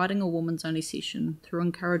providing a women's only session through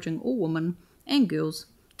encouraging all women and girls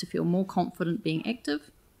to feel more confident being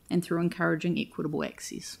active and through encouraging equitable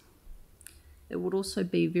access. It would also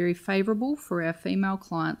be very favourable for our female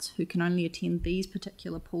clients who can only attend these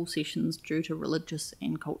particular pool sessions due to religious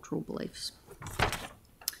and cultural beliefs.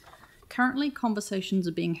 Currently, conversations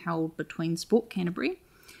are being held between Sport Canterbury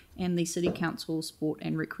and the City Council Sport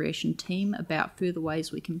and Recreation team about further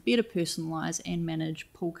ways we can better personalise and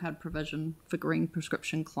manage pool card provision for green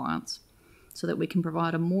prescription clients so that we can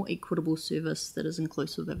provide a more equitable service that is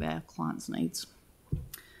inclusive of our clients' needs.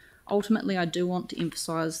 Ultimately, I do want to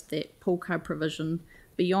emphasise that pool card provision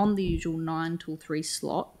beyond the usual 9 till 3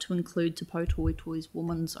 slot to include Te Pou Toitoi's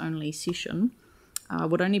women's only session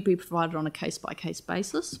would only be provided on a case-by-case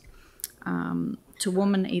basis. To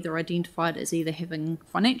women either identified as either having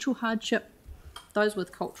financial hardship, those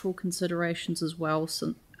with cultural considerations as well,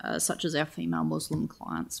 such as our female Muslim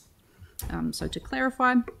clients. So to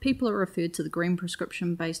clarify, people are referred to the green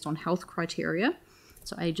prescription based on health criteria,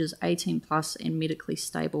 so ages 18 plus and medically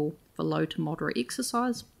stable for low to moderate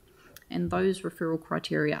exercise, and those referral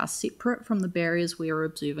criteria are separate from the barriers we are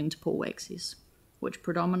observing to pool access, which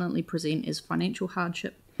predominantly present as financial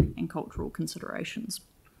hardship and cultural considerations.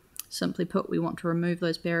 Simply put, we want to remove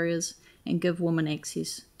those barriers and give women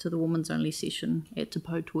access to the women's only session at Te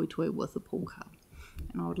Pou Toitoi with a pool card.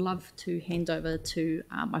 And I would love to hand over to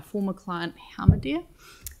my former client, Hamadir.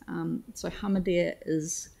 So Hamadir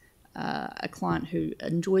is a client who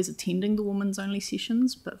enjoys attending the women's only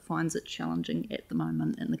sessions but finds it challenging at the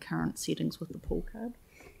moment in the current settings with the pool card.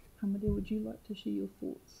 Hamadir, would you like to share your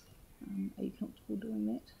thoughts? Are you comfortable doing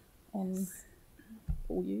that on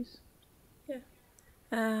pool use? Yeah.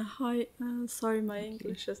 Hi, sorry my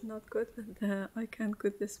English is not good, but I can't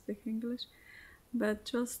good speak English. But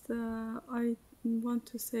just I want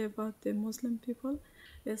to say about the Muslim people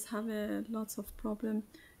is have lots of problem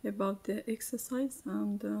about the exercise,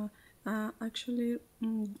 and actually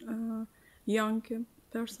young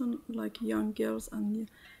person like young girls and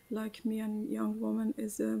like me and young woman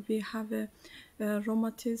is we have a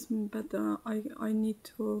rheumatism, but I need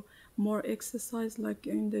to more exercise like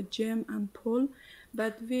in the gym and pool,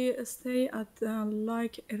 but we stay at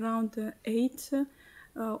like around 8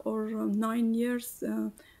 or 9 years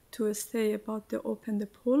to stay about the open the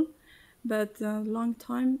pool, but long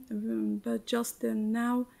time, but just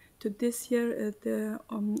now to this year the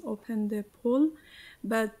open the pool,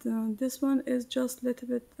 but this one is just a little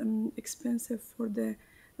bit expensive for the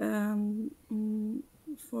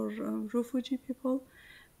refugee people,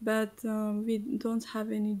 but we don't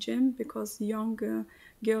have any gym because young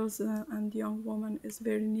girls and young women is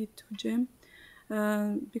very need to gym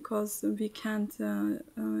because we can't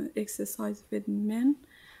exercise with men,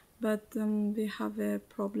 but we have a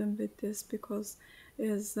problem with this because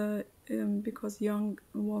because young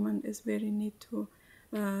woman is very need to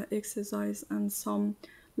exercise, and some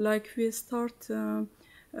like we start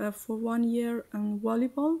for 1 year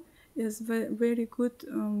volleyball is very good,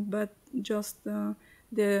 but just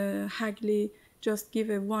the Hagley just give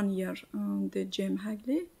a 1 year the gym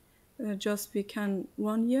Hagley just we can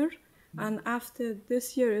 1 year, and after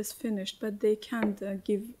this year is finished, but they can't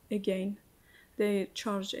give again, they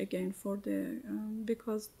charge again for the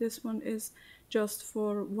because this one is just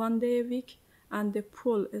for 1 day a week, and the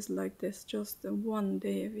pool is like this, just 1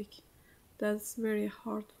 day a week. That's very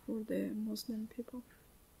hard for the Muslim people.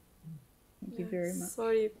 Thank you very much.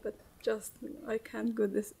 Sorry, but just I can't go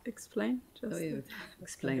this explain. Just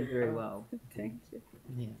explained very well. Thank you.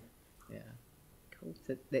 Yeah. Cool.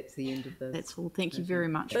 So that's the end of the. That's all. Thank you very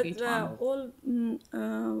much for your time. All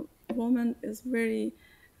women is very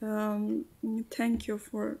thank you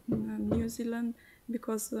for New Zealand,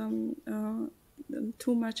 because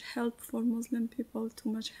too much help for Muslim people,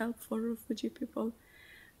 too much help for refugee people,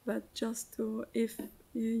 but just to if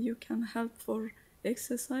you can help for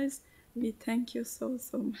exercise. We thank you so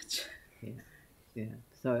much. Yeah.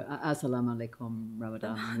 So, Assalamu alaikum,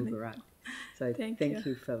 Ramadan Mubarak. So, thank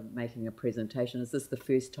you for making a presentation. Is this the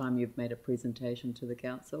first time you've made a presentation to the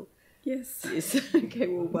council? Yes. Yes. Okay.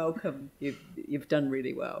 Well, welcome. You've done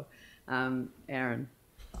really well, Aaron.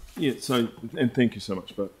 Yeah. So, and thank you so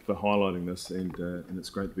much for highlighting this, and it's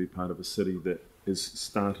great to be part of a city that has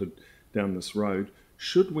started down this road.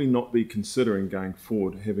 Should we not be considering going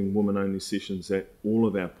forward having women-only sessions at all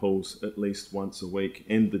of our pools at least once a week,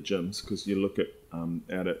 and the gyms? Because you look at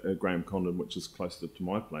out at Graham Condon, which is closer to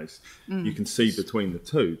my place, you can see between the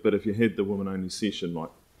two. But if you had the women-only session, like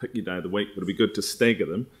pick your day of the week, but it'd be good to stagger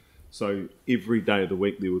them. So every day of the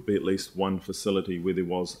week there would be at least one facility where there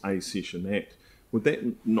was a session at. Would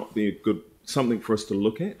that not be a good something for us to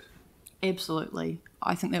look at? Absolutely.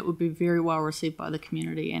 I think that would be very well received by the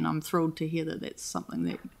community, and I'm thrilled to hear that that's something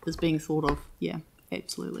that is being thought of. Yeah,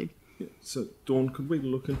 absolutely. Yeah. So, Dawn, could we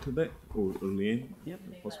look into that? Or Leanne? Yep.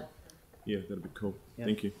 Possible? Yeah, that'd be cool. Yep.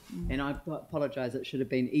 Thank you. And I apologise, it should have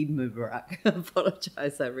been Eid Mubarak. I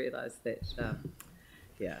apologise, I realised that.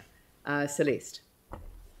 Celeste.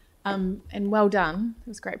 And well done. It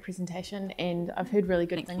was a great presentation, and I've heard really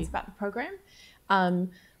good things about the program.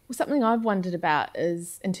 Well, something I've wondered about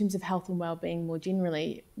is, in terms of health and well-being more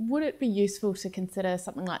generally, would it be useful to consider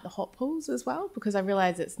something like the hot pools as well? Because I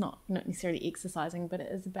realise it's not necessarily exercising, but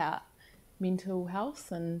it is about mental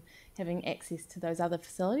health and having access to those other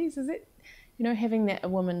facilities. Is it, having that a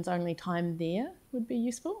woman's only time there would be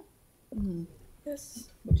useful?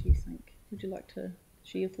 Yes. What do you think? Would you like to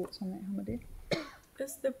share your thoughts on that, Hamadeh?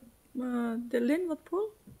 Is the Linwood pool?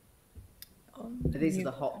 These are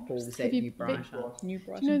the hot pools at New Brighton. Do you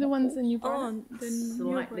know the ones in New Brighton?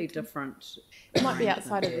 Slightly different. It might be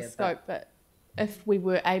outside of the scope, but if we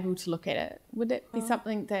were able to look at it, would it be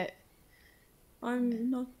something that...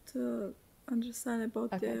 I'm not understand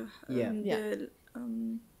about the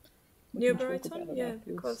New Brighton,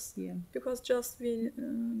 because just we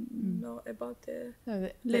know about the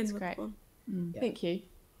that's great. pool. Thank you.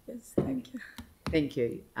 Yes, thank you. Thank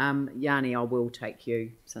you. Yanni, I will take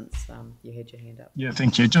you since you had your hand up. Yeah,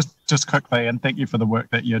 thank you. Just quickly, and thank you for the work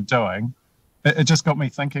that you're doing. It just got me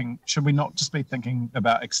thinking, should we not just be thinking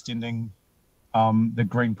about extending the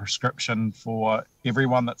green prescription for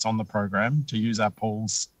everyone that's on the program to use our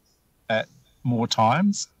pools at more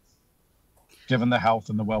times, given the health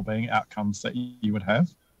and the wellbeing outcomes that you would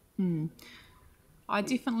have? I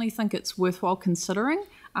definitely think it's worthwhile considering.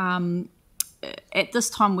 At this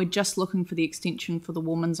time, we're just looking for the extension for the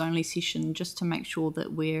women's only session, just to make sure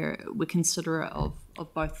that we're considerate of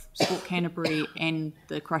both Sport Canterbury and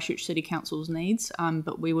the Christchurch City Council's needs.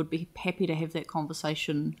 But we would be happy to have that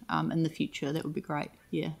conversation in the future. That would be great.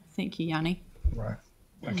 Yeah, thank you, Yanni. Right.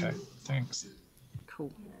 Okay. Thanks.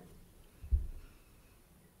 Cool.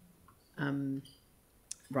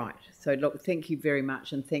 Right. So, look, thank you very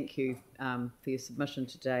much, and thank you for your submission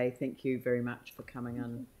today. Thank you very much for coming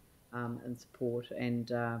in. In support,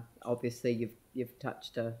 and obviously you've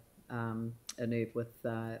touched a nerve with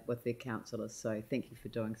their councillors, so thank you for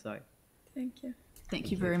doing so. Thank you.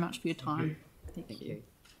 Thank you very much for your time. Thank you.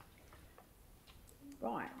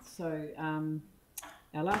 Right, so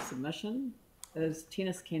our last submission is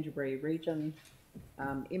Tennis Canterbury Region,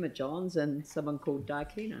 Emma Johns and someone called Di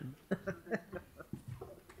Keenan.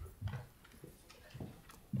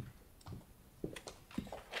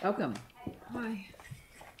 Welcome. Hi.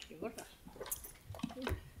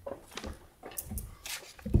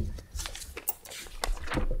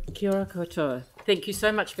 Kia ora koutou. Thank you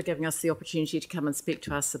so much for giving us the opportunity to come and speak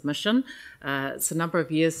to our submission. It's a number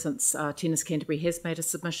of years since Tennis Canterbury has made a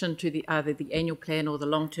submission to either the annual plan or the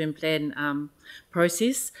long-term plan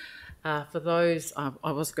process. For those,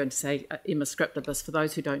 I was going to say Emma scripted this. For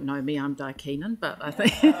those who don't know me, I'm Di Keenan, but I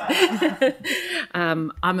think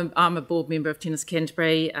I'm a board member of Tennis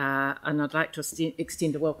Canterbury, and I'd like to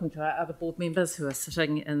extend a welcome to our other board members who are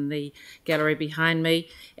sitting in the gallery behind me.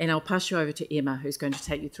 And I'll pass you over to Emma, who's going to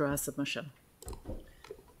take you through our submission.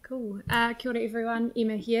 Cool. Kia ora everyone,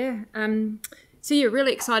 Emma here. So yeah,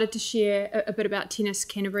 really excited to share a bit about Tennis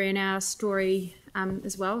Canterbury and our story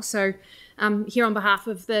as well. So here on behalf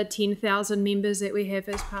of the 10,000 members that we have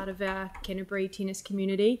as part of our Canterbury tennis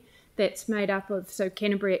community, that's made up of, so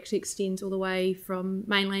Canterbury actually extends all the way from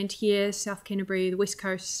mainland here, South Canterbury, the West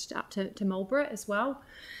Coast, up to Marlborough as well.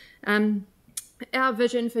 Our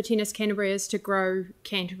vision for Tennis Canterbury is to grow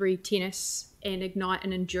Canterbury tennis and ignite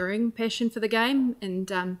an enduring passion for the game.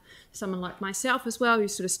 And someone like myself as well, who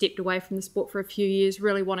sort of stepped away from the sport for a few years,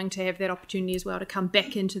 really wanting to have that opportunity as well to come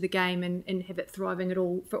back into the game and have it thriving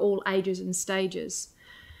for all ages and stages.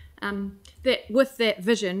 That with that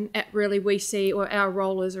vision, we see, or our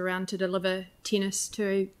role is around to deliver tennis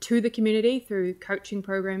to the community through coaching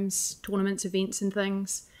programs, tournaments, events and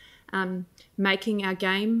things, making our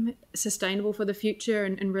game sustainable for the future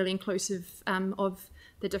and really inclusive of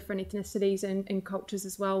the different ethnicities and cultures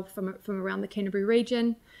as well from around the Canterbury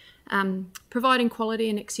region, providing quality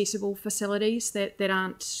and accessible facilities that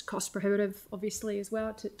aren't cost prohibitive, obviously, as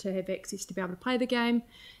well, to have access to be able to play the game.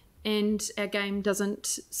 And our game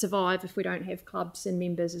doesn't survive if we don't have clubs and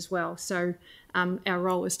members as well. So our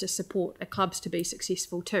role is to support our clubs to be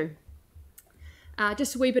successful too.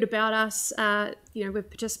 Just a wee bit about us, with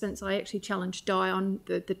participants, I actually challenged Di on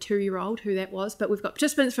the 2-year-old, who that was, but we've got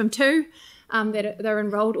participants from 2 that are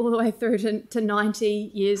enrolled all the way through to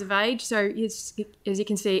 90 years of age. So as you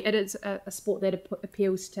can see, it is a sport that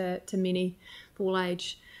appeals to many of all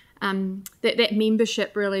age. That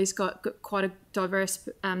membership really has got quite a diverse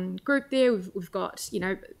group there. We've got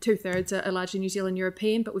 2/3 are largely New Zealand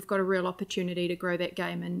European, but we've got a real opportunity to grow that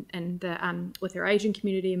game and with our Asian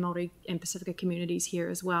community and Māori and Pacifica communities here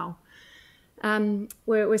as well.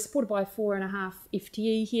 We're supported by 4.5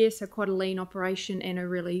 FTE here, so quite a lean operation and a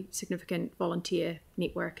really significant volunteer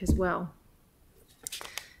network as well.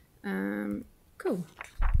 Cool.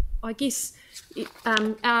 I guess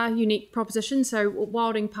our unique proposition, so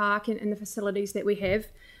Wilding Park and the facilities that we have,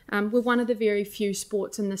 we're one of the very few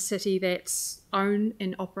sports in the city that own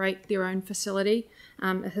and operate their own facility.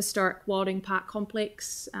 A historic Wilding Park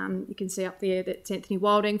complex. You can see up there that's Anthony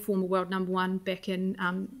Wilding, former world #1 back in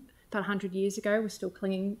about 100 years ago. We're still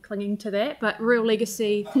clinging to that, but real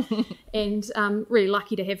legacy and really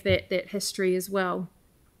lucky to have that history as well.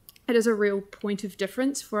 It is a real point of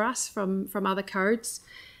difference for us from other codes.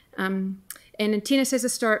 And tennis has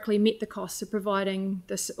historically met the costs of providing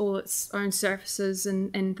all its own surfaces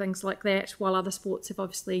and things like that, while other sports have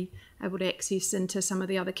obviously able to access into some of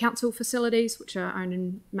the other council facilities, which are owned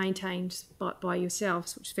and maintained by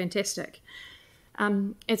yourselves, which is fantastic.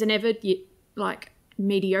 As an avid yet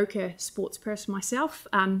mediocre sports person myself,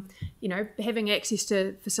 having access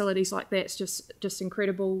to facilities like that's just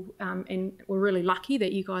incredible, and we're really lucky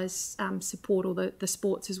that you guys support all the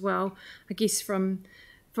sports as well. I guess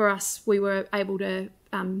for us, we were able to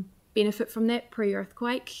benefit from that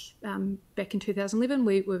pre-earthquake back in 2011.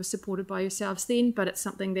 We were supported by yourselves then, but it's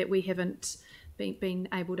something that we haven't been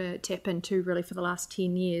able to tap into really for the last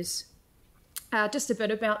 10 years. Just a bit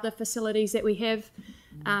about the facilities that we have.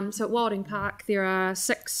 So at Wilding Park, there are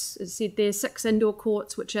 6 indoor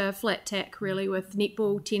courts, which are flat tack really, with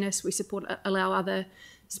netball, tennis. We allow other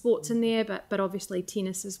sports in there, but obviously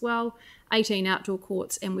tennis as well. 18 outdoor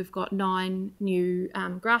courts, and we've got 9 new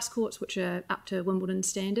grass courts, which are up to Wimbledon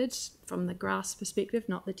standards from the grass perspective,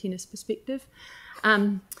 not the tennis perspective.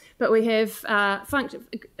 But we have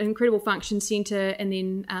incredible function centre, and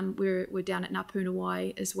then we're down at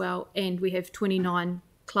Ngāpunawai as well, and we have 29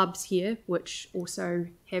 clubs here, which also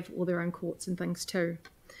have all their own courts and things too.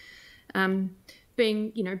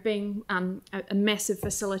 Being a massive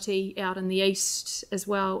facility out in the east as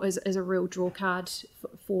well is a real draw card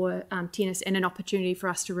for tennis, and an opportunity for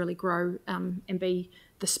us to really grow and be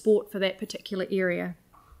the sport for that particular area.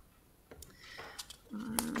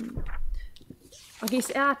 I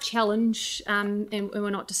guess our challenge, and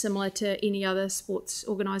we're not dissimilar to any other sports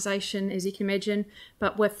organisation, as you can imagine,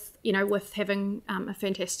 but with having a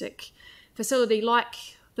fantastic facility like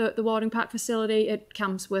the Wilding Park facility, it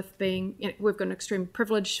comes with being, we've got an extreme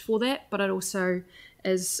privilege for that, but it also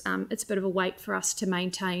is, it's a bit of a weight for us to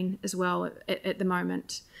maintain as well at the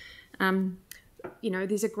moment.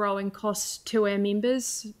 There's a growing cost to our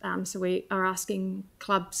members, so we are asking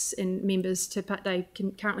clubs and members they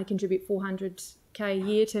can currently contribute $400K a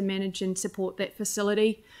year to manage and support that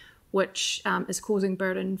facility, which is causing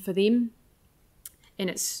burden for them, and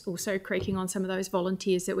it's also creaking on some of those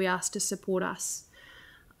volunteers that we asked to support us.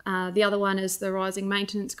 The other one is the rising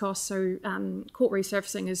maintenance costs. So court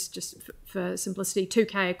resurfacing is just, for simplicity,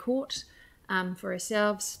 $2K a court for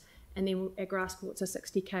ourselves, and then our grass courts are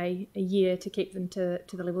 $60K a year to keep them to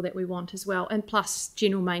the level that we want as well, and plus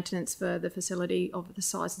general maintenance for the facility of the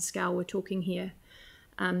size and scale we're talking here.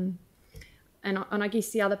 And I guess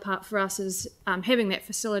the other part for us is having that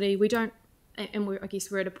facility. I guess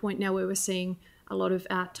we're at a point now where we're seeing a lot of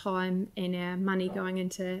our time and our money going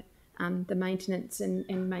into the maintenance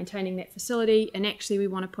and maintaining that facility, and actually we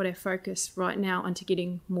want to put our focus right now into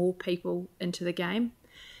getting more people into the game.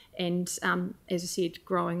 And as I said,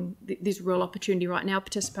 growing, there's real opportunity right now.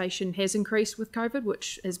 Participation has increased with COVID,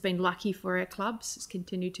 which has been lucky for our clubs. It's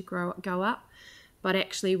continued to go up, but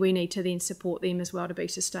actually we need to then support them as well to be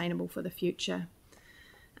sustainable for the future.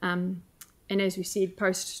 And as we said,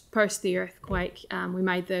 post the earthquake, we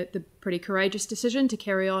made the pretty courageous decision to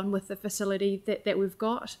carry on with the facility that we've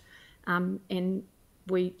got, and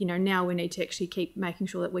we now we need to actually keep making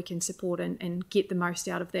sure that we can support and get the most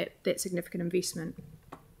out of that significant investment.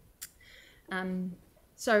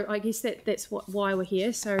 So I guess that's why we're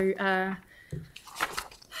here. So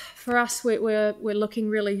for us, we're looking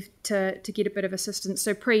really to get a bit of assistance.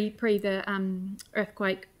 So pre the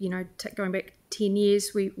earthquake, going back 10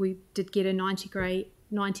 years, we did get a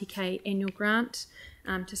 90K annual grant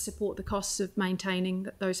to support the costs of maintaining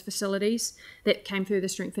those facilities. That came through the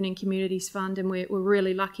Strengthening Communities Fund, and we're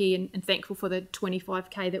really lucky and thankful for the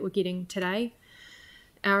 25K that we're getting today.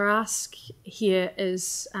 Our ask here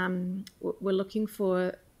is we're looking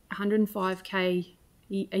for 105K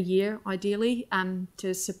a year, ideally,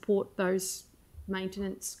 to support those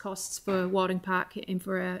maintenance costs for Wilding Park and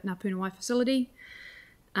for our Ngāpunawai facility,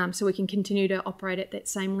 so we can continue to operate at that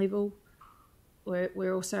same level.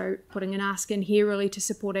 We're also putting an ask in here really to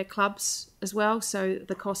support our clubs as well. So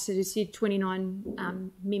the cost, as you said,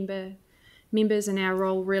 29 members, and our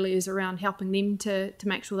role really is around helping them to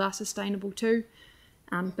make sure they're sustainable too.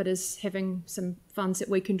 But is having some funds that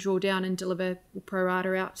we can draw down and deliver pro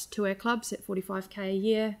rata out to our clubs at 45K a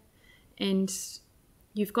year. And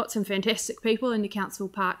you've got some fantastic people in the council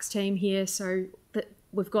parks team here, so that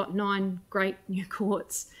we've got 9 great new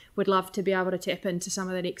courts. We'd love to be able to tap into some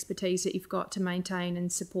of that expertise that you've got to maintain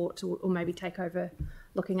and support, or maybe take over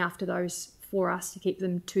looking after those for us to keep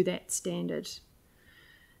them to that standard.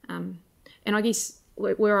 And I guess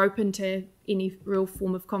we're open to any real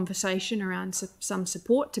form of conversation around some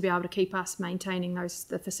support to be able to keep us maintaining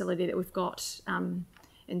the facility that we've got, and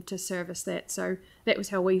to service that. So that was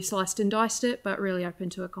how we sliced and diced it, but really open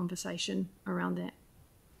to a conversation around that.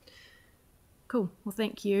 Cool. Well,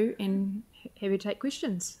 thank you, and happy to take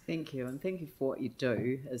questions. Thank you, and thank you for what you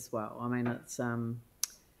do as well. I mean, it's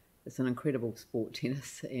an incredible sport,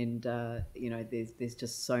 tennis, and there's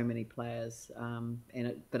just so many players,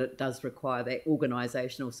 but it does require that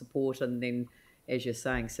organisational support, and then, as you're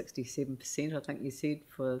saying, 67%, I think you said,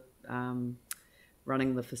 for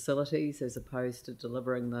running the facilities as opposed to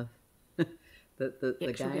delivering the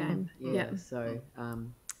game. Yeah. So,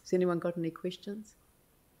 has anyone got any questions?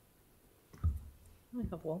 I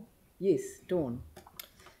have one. Yes, Dawn.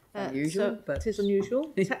 Unusual, but it is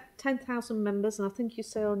unusual. 10,000 members, and I think you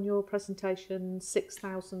say on your presentation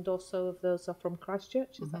 6,000 or so of those are from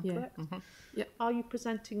Christchurch. Is that correct? Mm-hmm. Yeah. Are you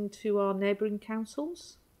presenting to our neighbouring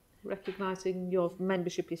councils, recognising your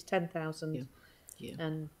membership is 10,000,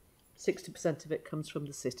 and 60% of it comes from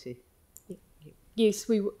the city? Yes,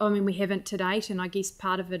 we haven't to date, and I guess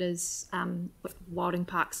part of it is Wilding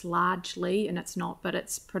Park's largely, and it's not, but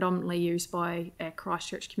it's predominantly used by our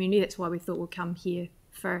Christchurch community. That's why we thought we'll come here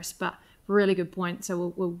first. But really good point.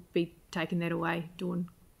 So we'll be taking that away, Dawn.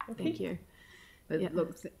 Okay. Thank you. But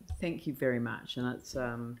look, thank you very much. And it's,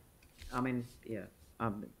 I've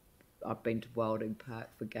been to Wilding Park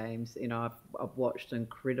for games. I've watched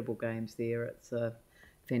incredible games there. It's a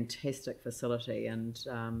fantastic facility, and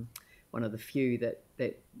one of the few that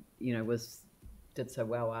did so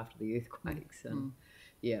well after the earthquakes. And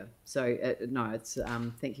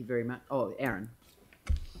thank you very much. Oh, Aaron.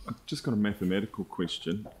 I've just got a mathematical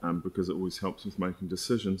question, because it always helps with making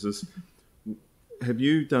decisions. Have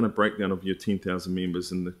you done a breakdown of your 10,000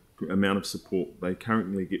 members and the amount of support they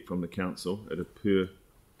currently get from the council at a per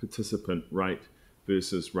participant rate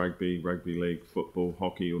versus rugby league, football,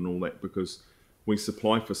 hockey and all that? Because we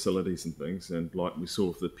supply facilities and things, and like we saw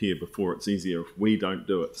with the pier before, it's easier if we don't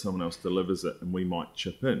do it, someone else delivers it, and we might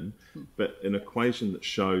chip in. But an equation that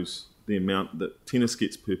shows the amount that tennis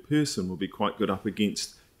gets per person will be quite good up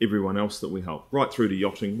against everyone else that we help, right through to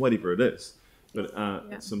yachting, whatever it is. But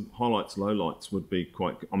some highlights, lowlights would be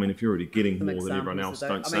quite. I mean, if you're already getting more than everyone else,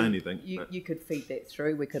 don't say anything. You could feed that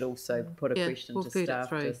through. We could also put a question to staff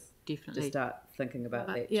to start thinking about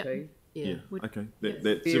that too. Yeah. Okay.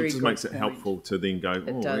 That just makes it helpful to then go,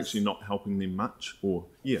 we're actually not helping them much, or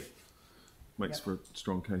makes for a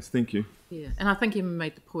strong case. Thank you. Yeah, and I think you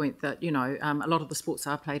made the point that a lot of the sports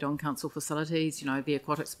are played on council facilities. The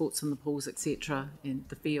aquatic sports and the pools, etc., in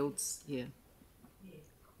the fields. Yeah.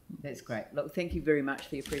 That's great. Look, thank you very much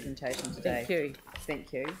for your presentation today.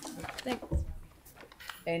 Thank you. Thanks.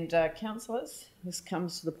 And councillors, this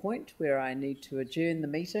comes to the point where I need to adjourn the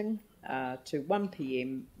meeting to 1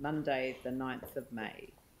 p.m. Monday the 9th of May.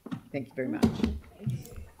 Thank you very much.